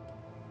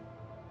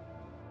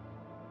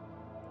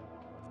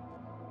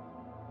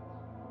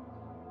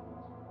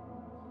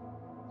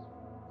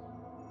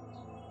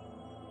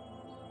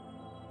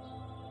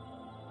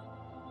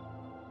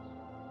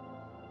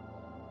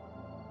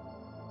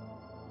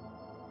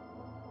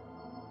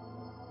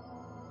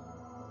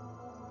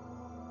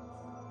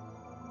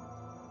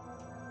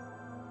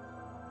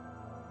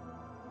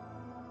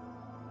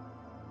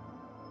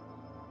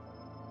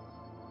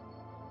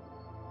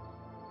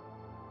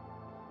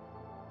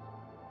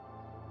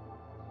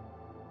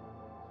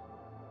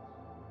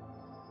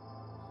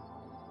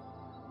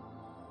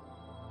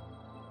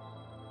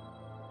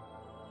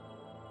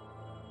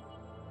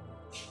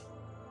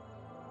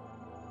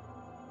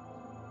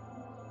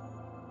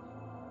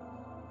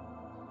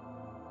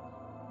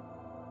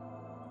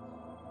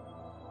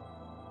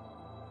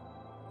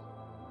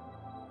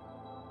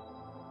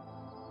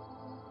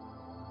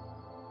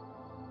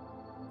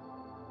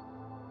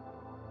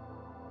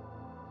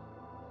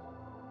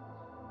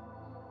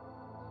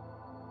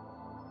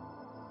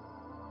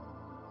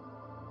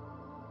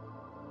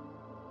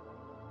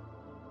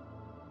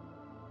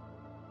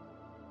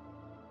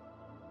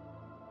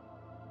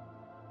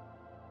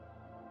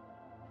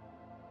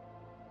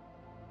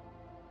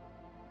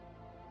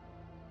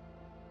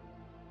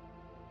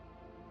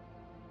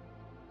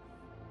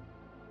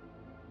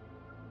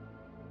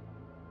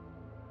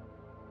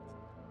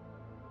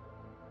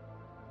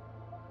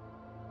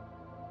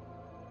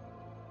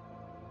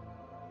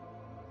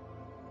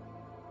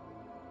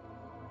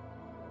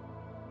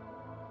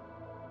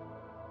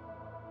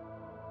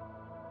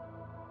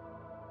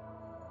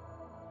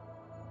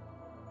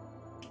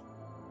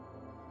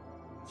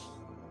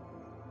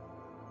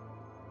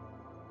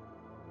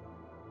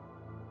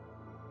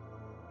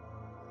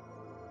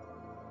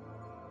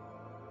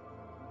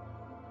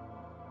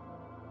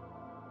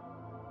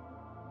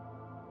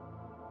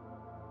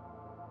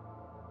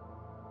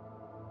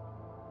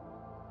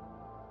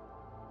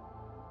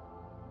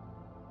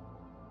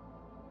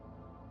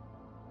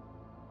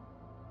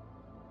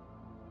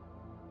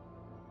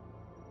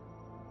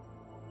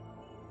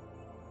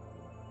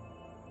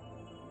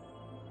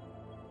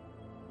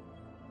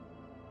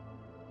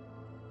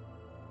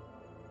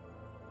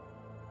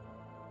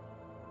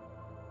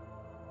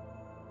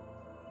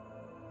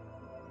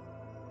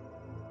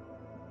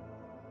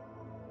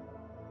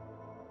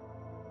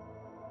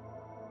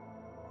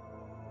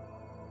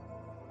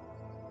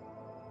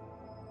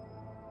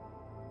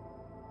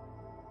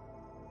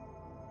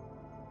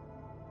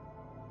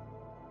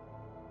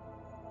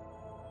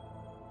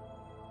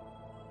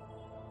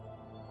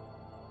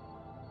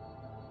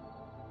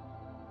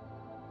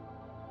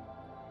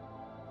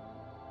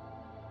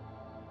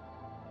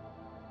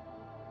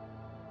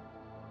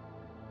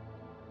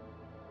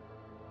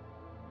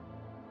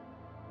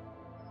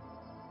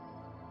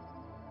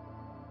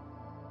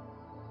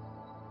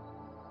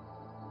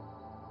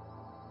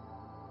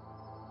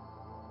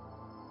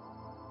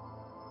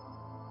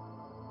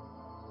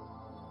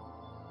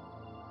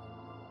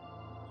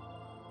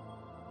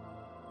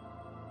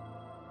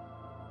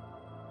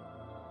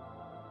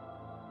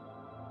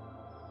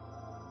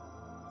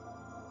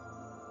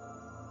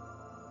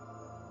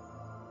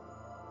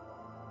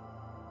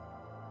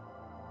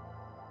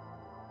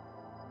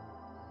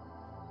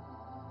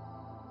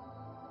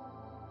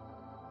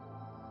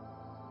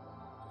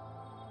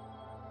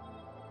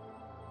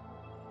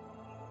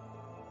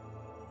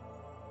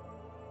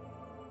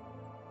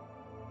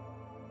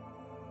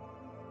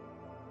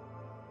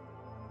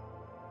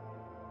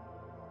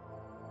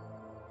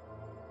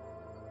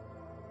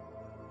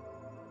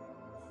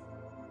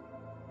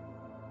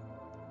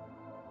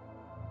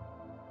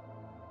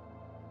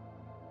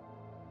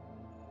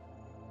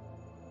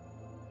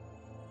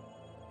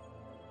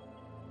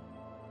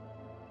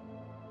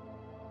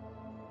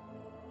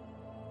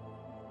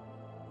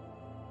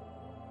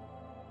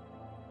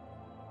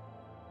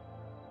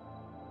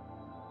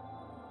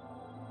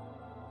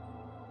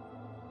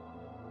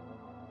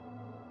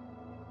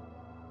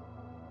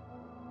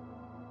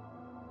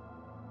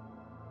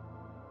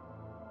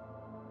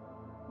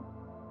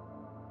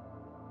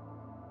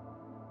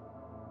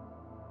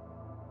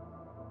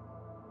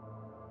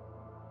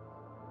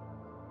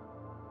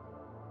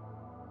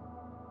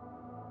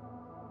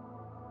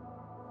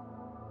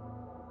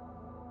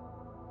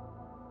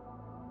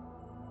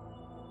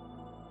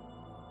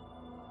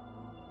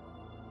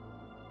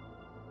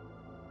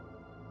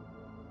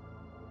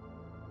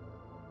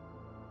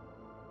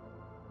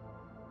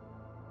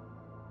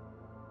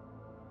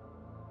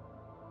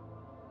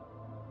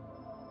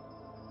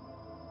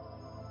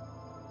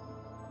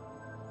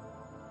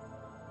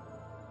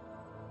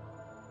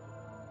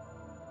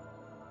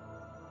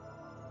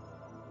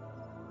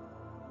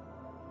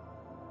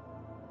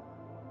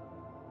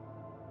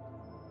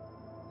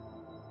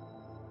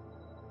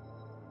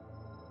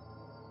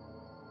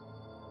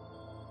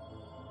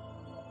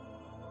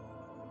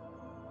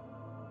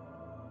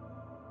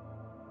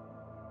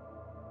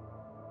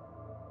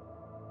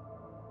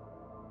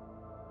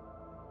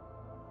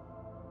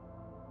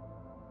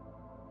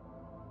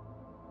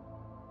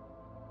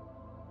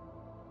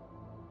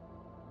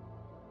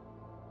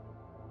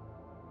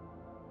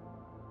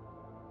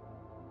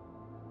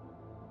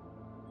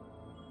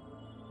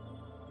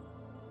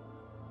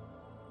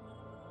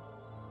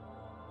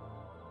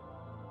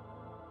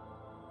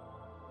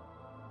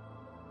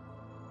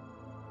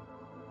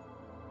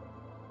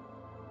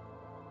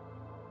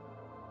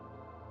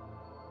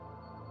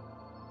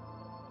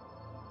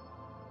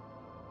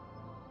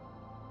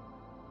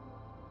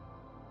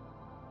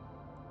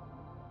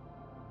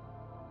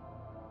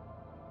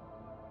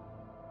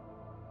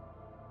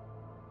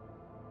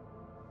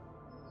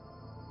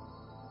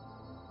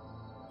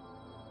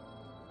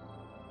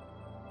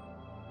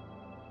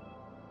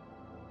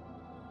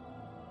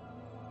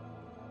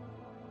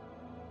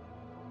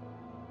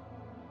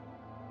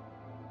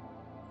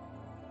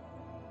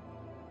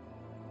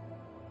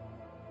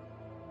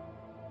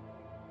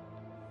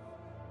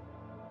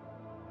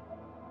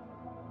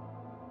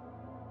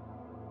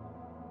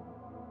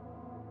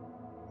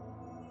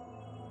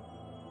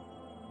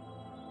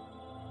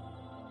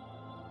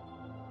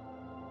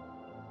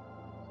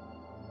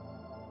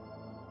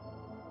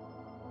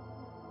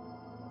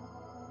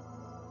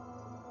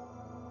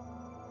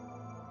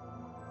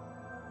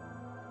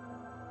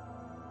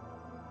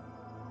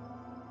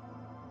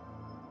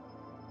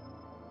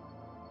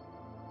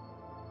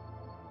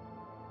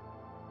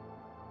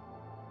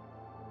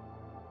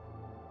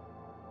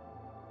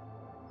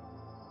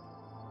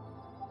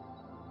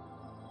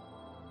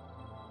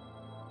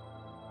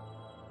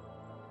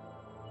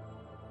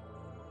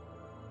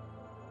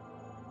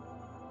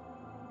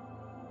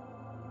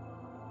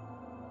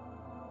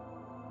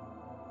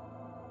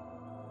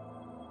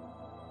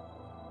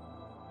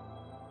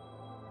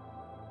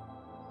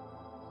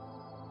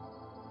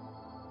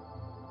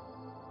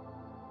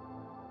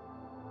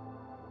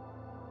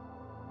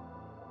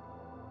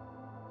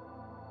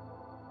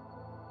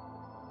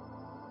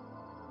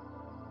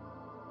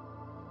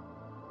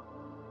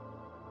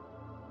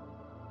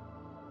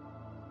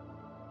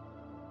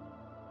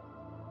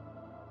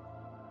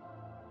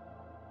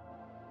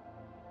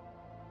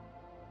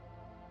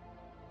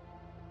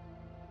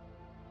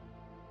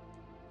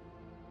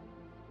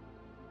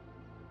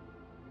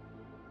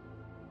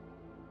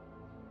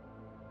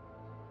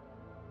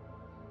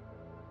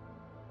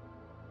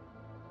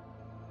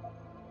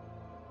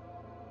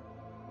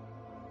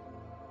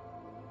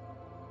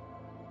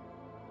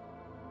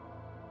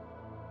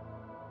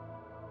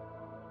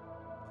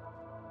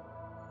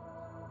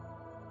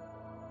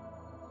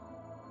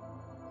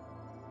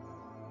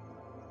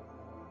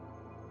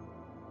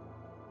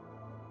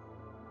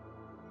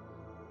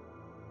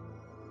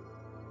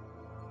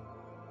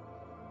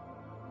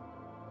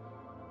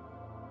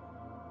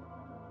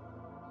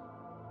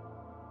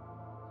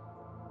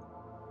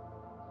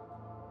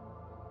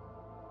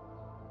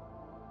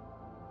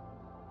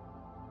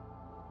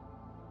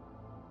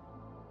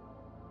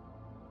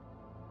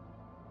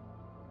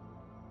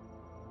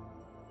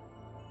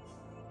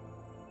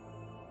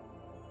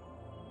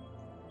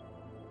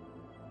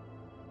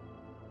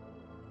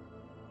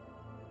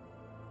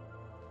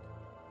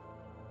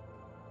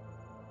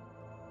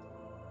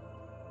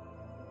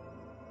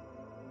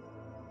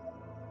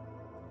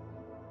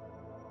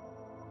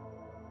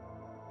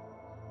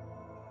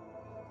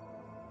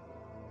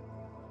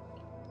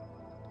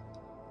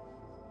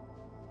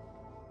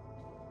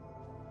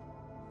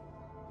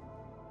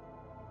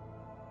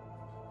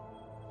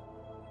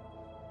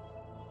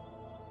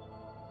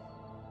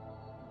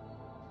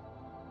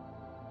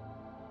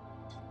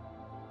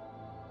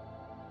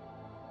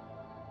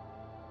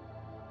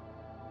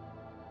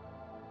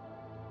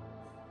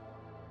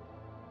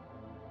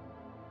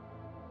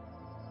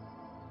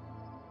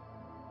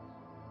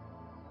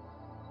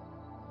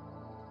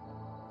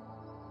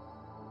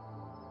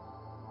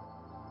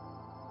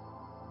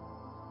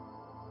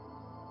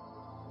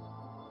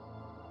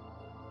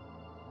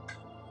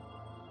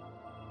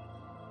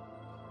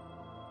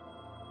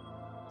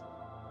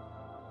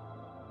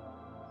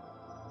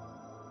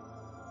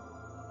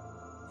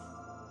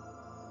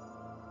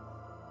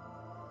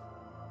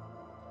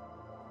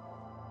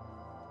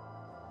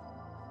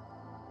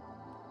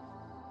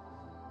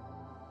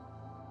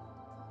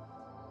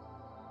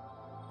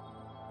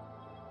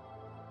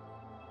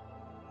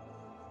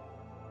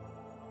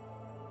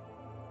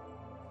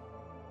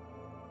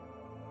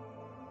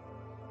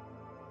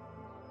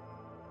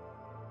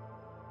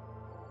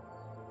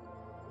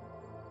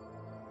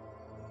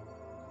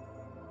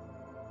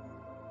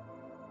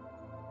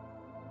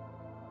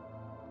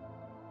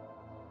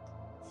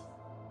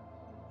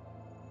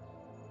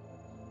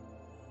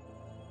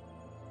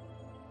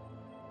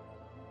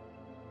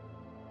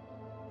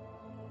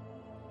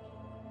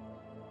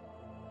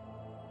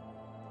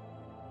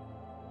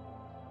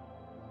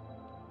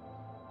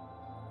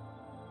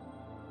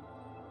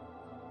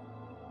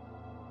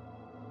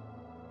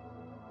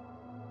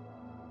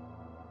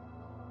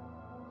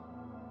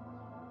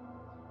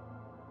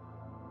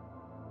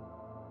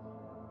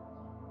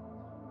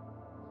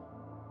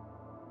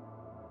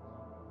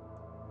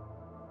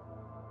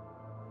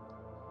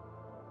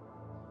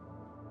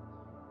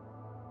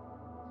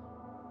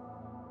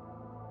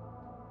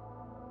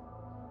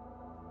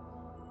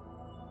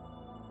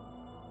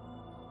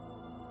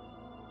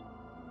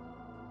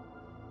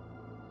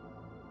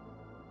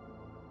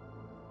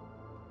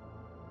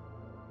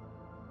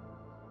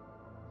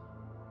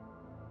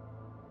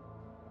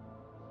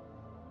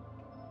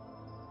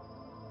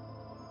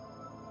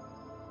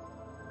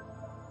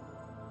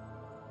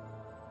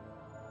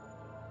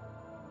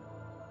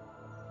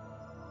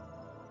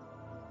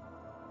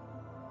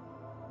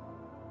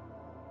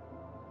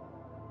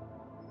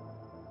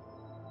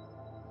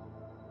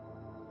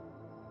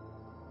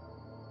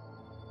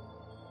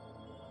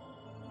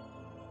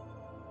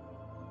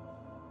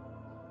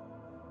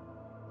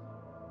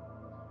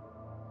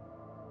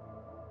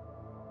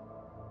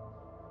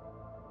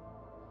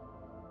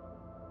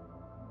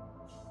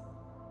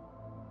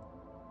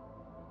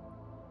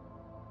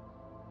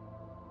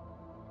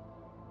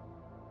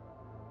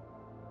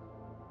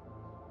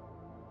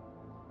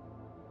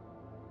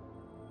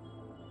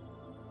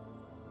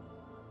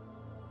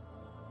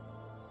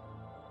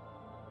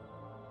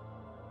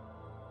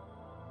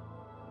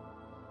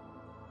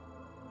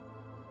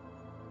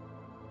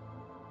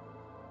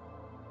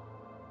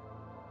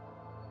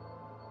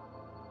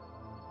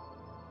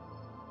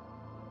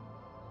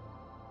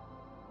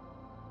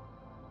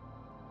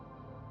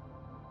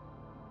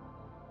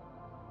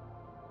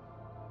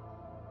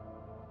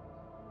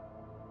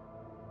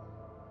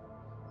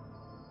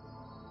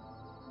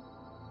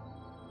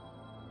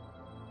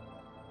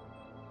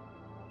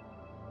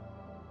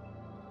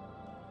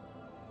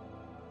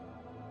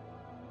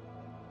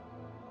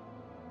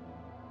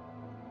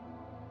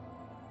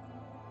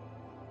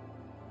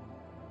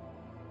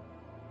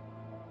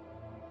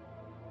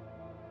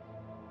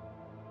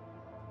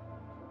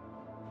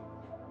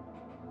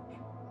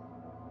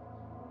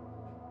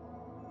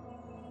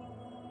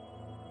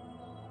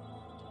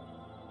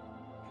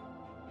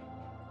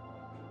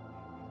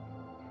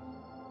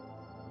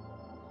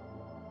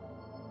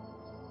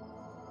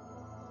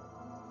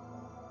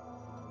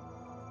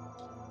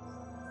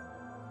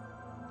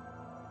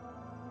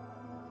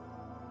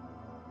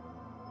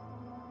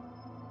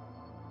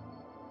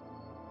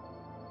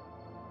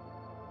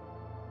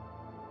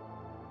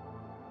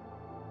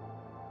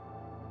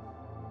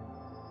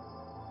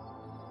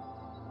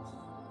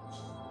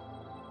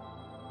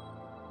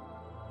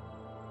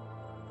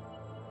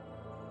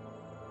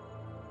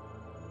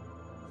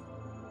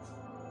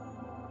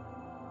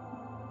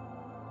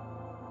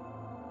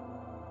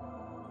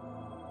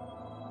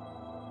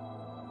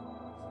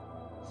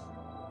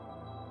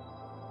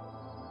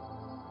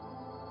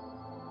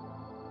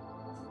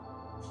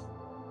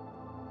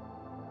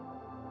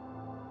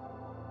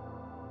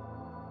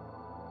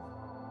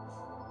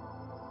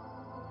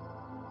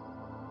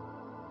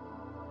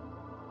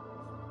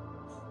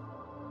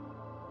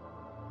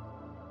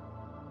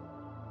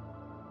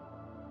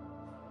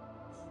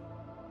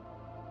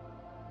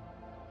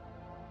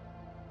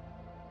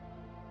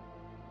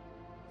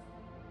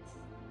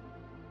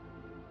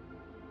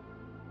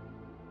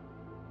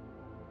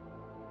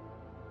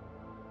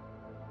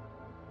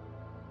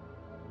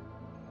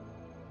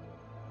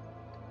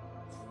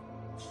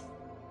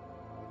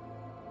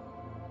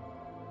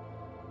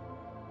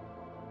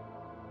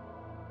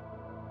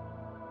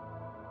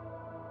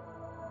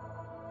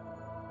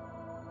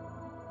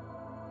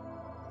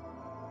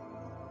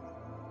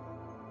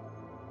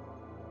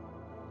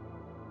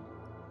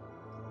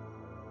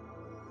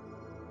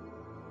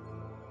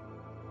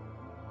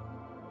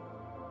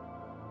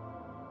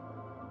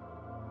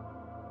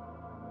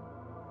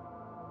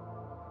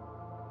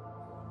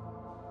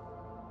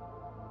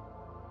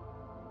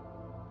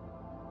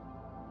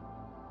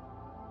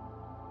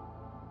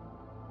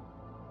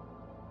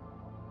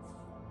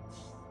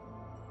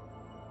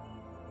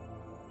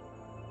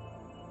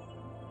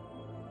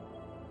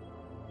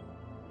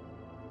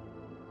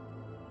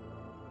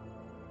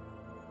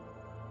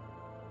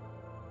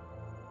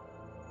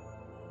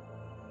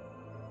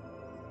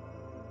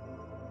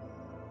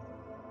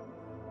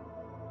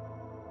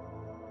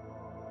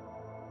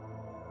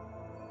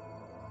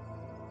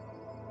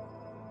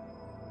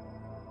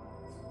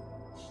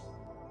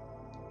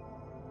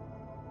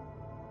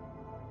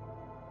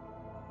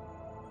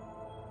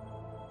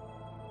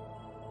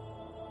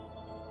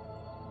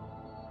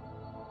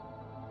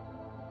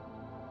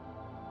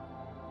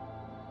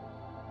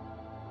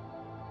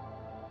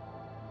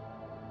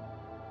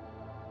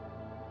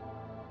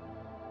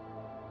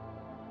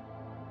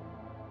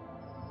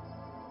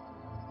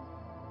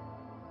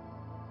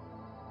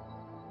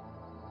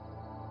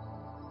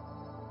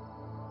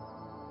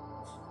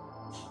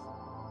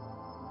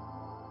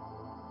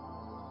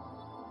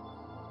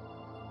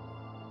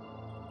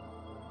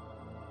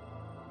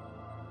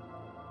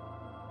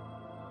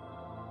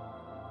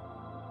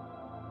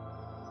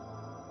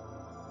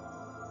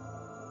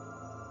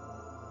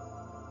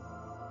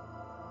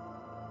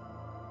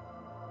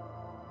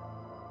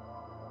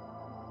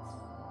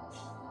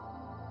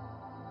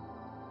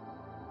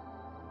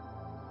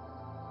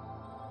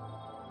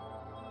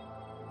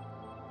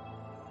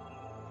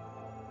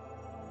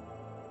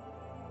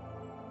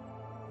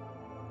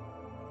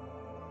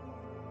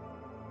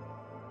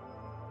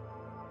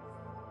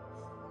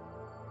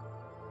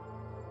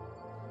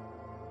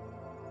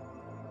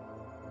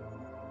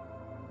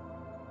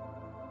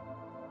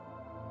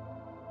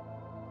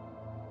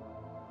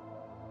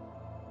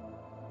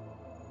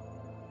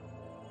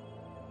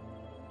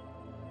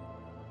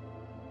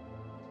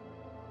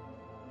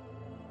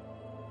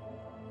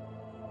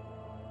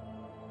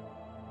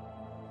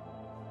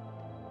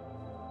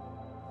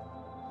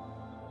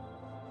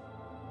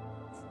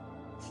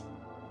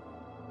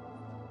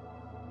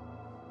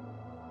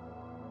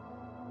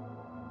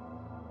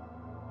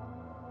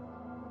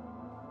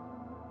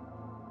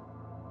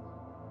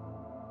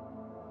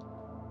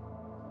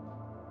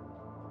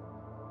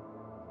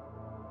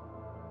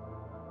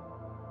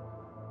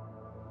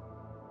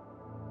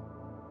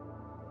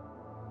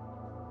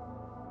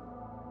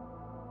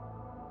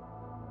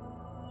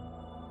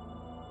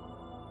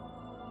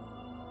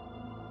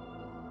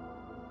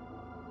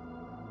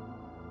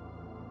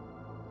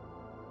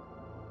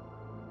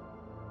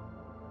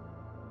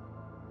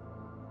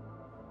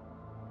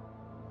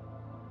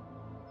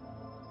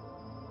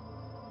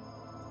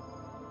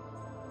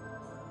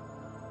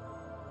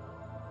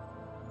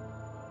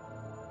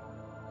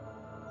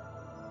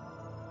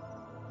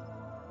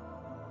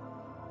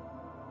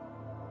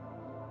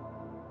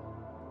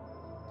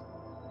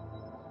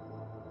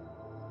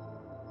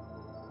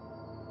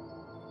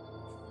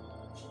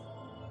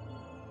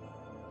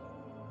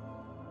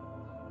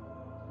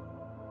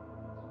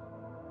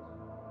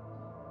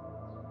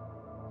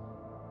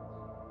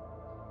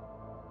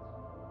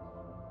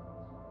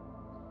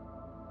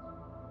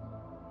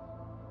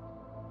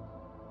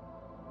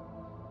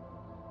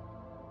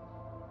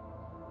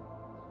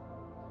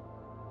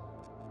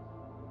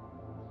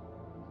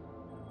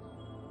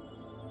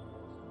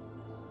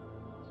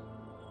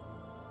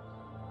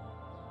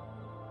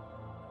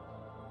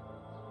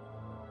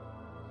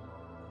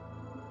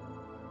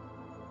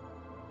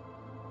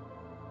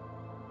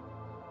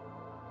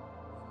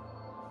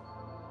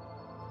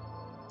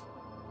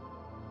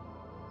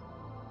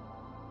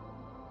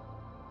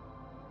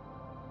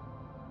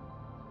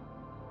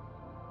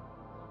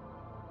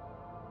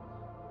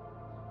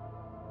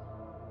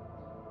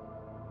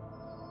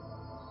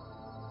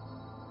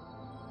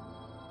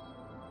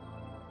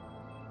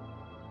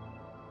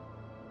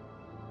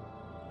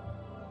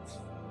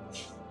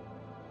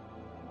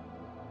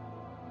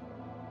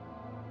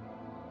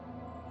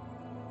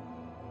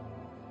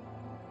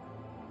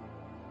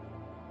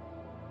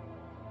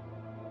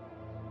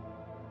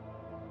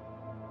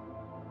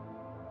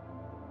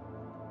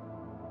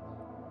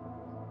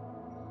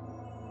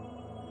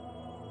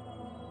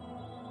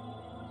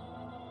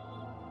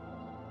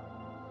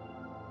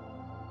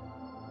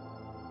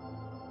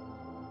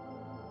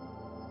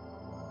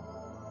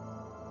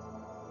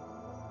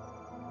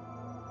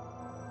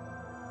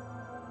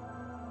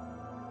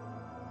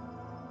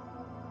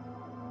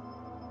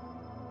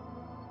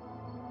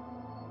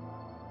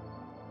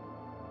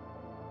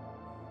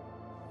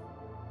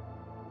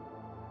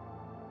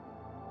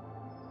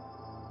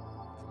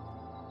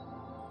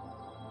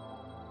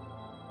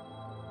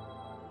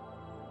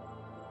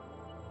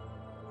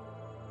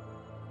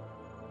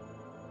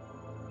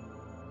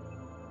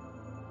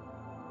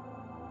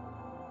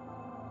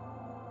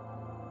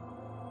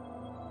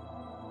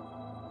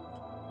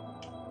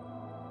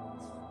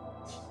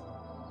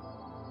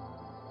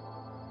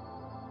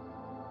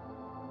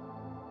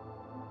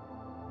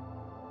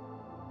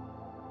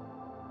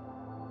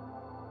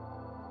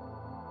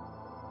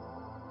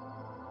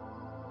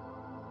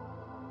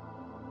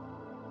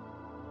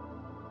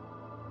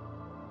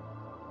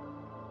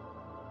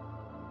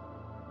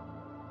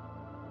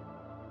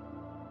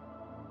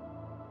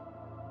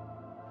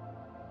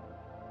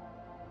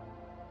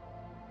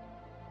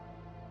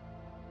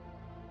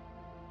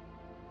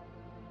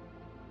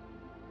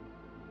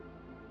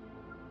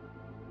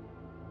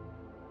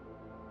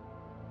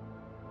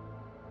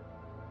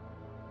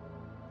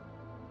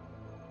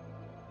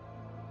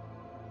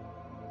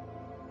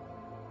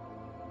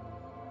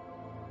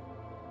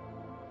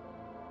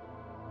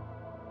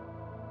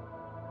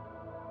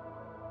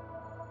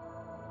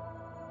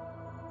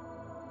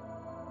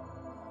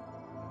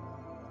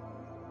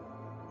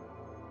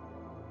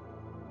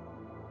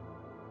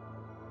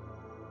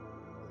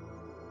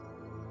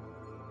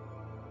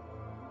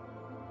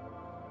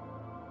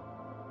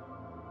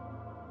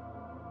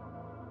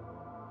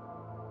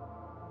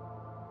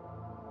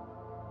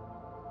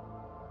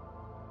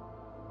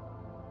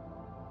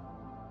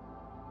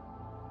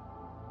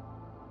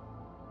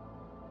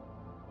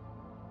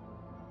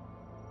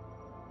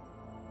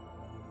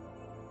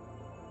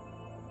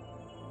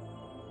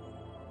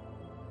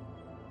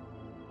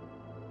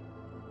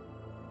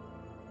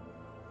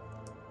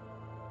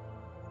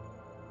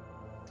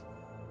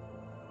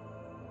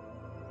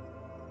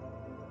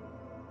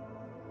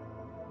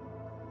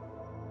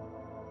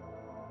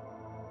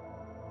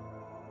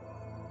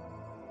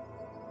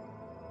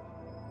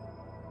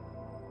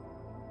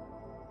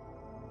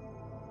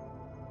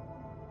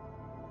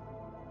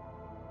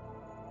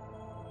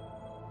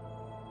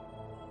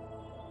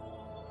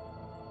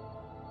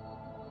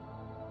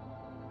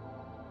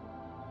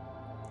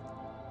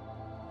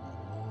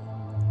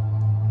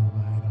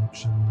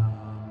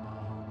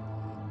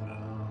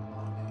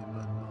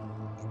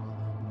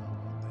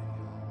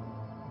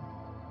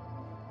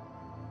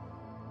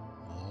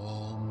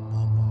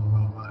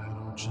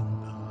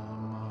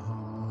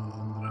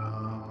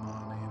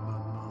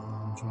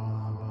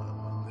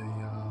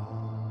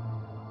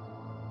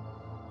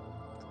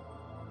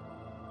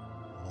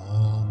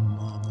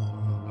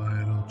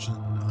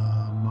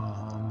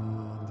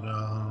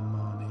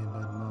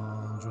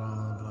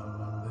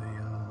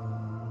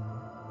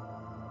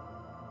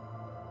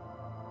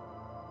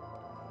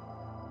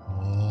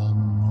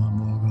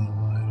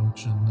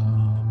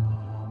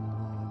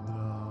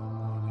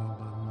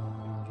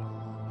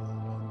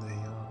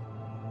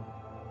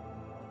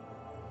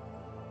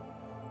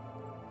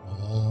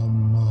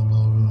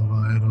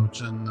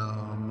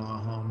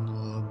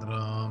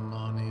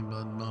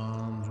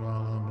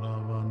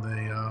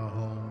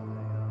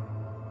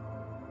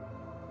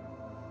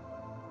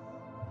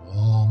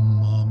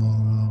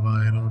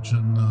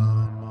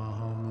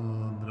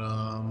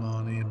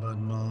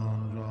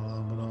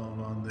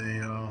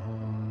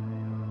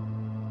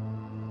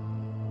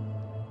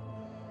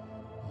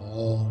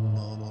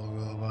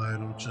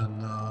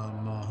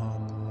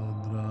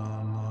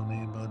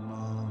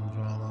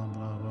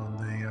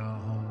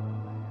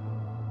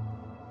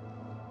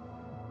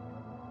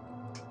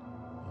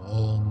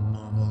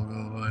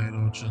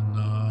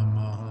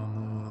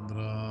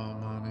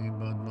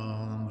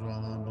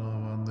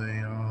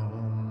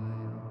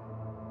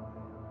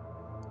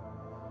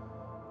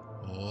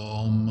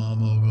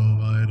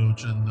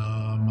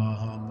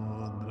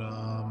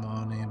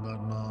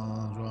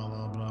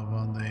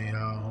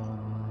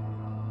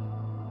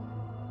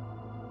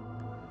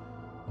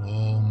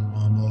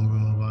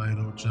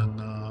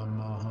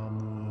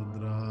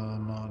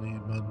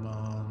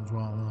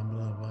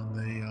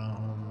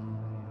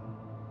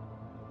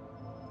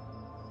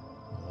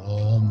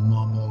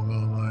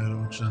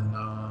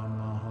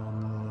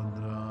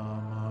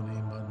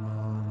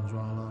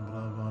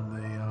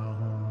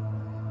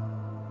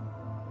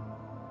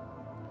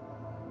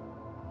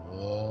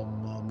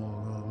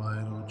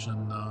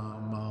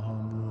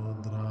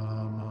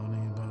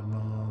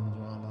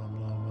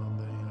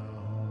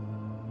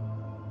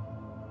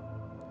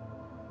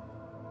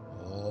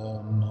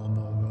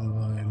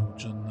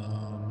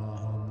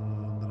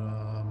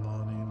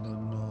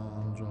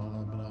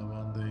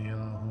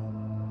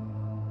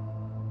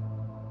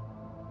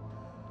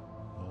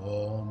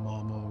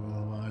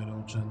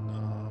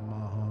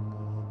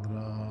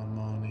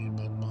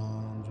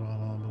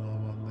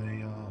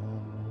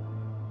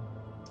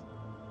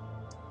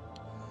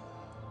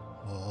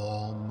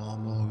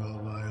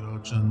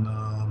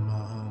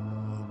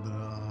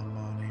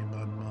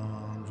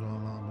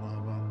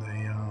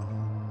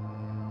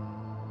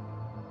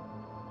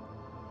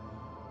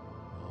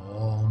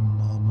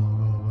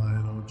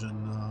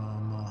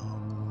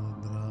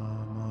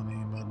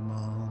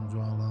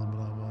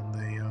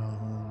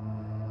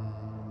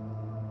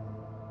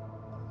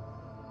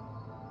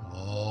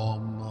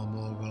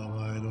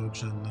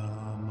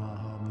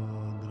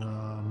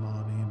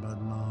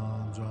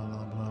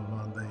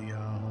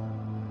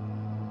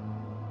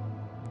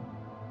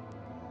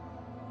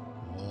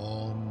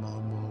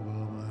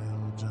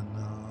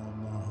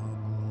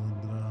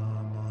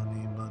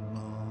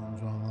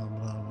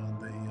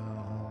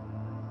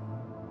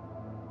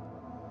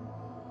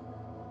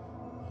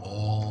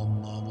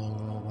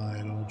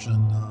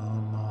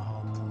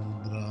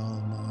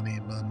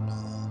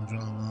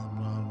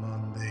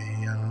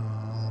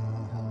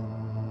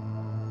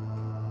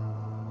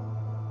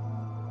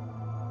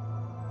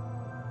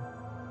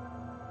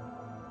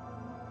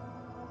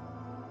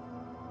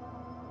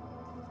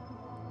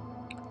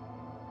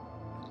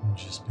 And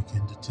just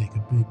begin to take a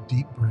big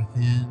deep breath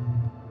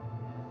in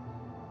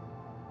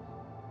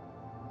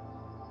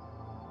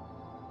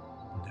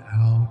and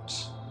out.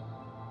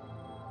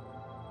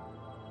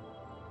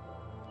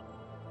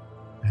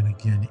 And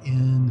again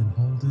in and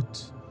hold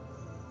it.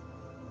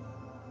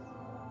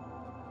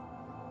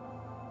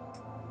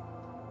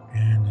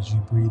 And as you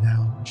breathe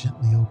out,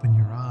 gently open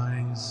your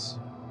eyes.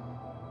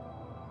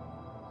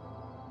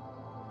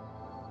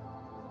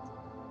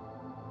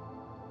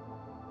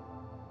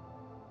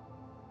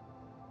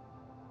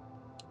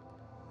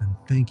 And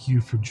thank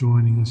you for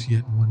joining us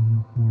yet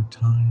one more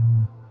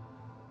time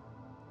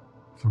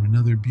for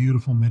another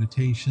beautiful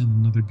meditation,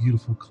 another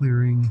beautiful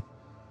clearing.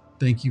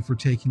 Thank you for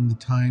taking the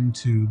time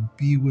to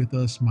be with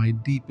us. My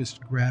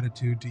deepest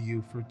gratitude to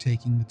you for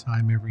taking the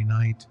time every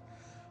night.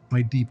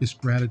 My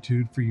deepest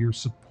gratitude for your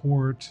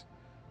support,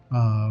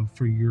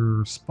 for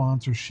your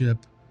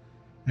sponsorship,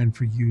 and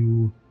for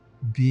you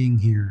being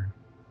here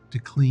to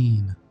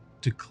clean,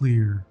 to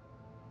clear,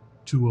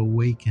 to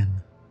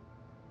awaken,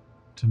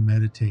 to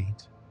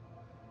meditate.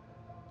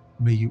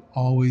 May you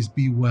always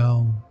be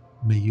well.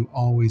 May you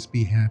always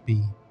be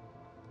happy.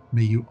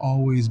 May you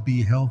always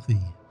be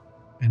healthy.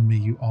 And may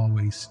you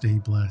always stay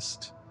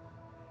blessed.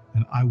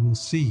 And I will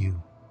see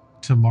you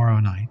tomorrow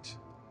night.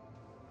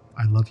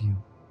 I love you.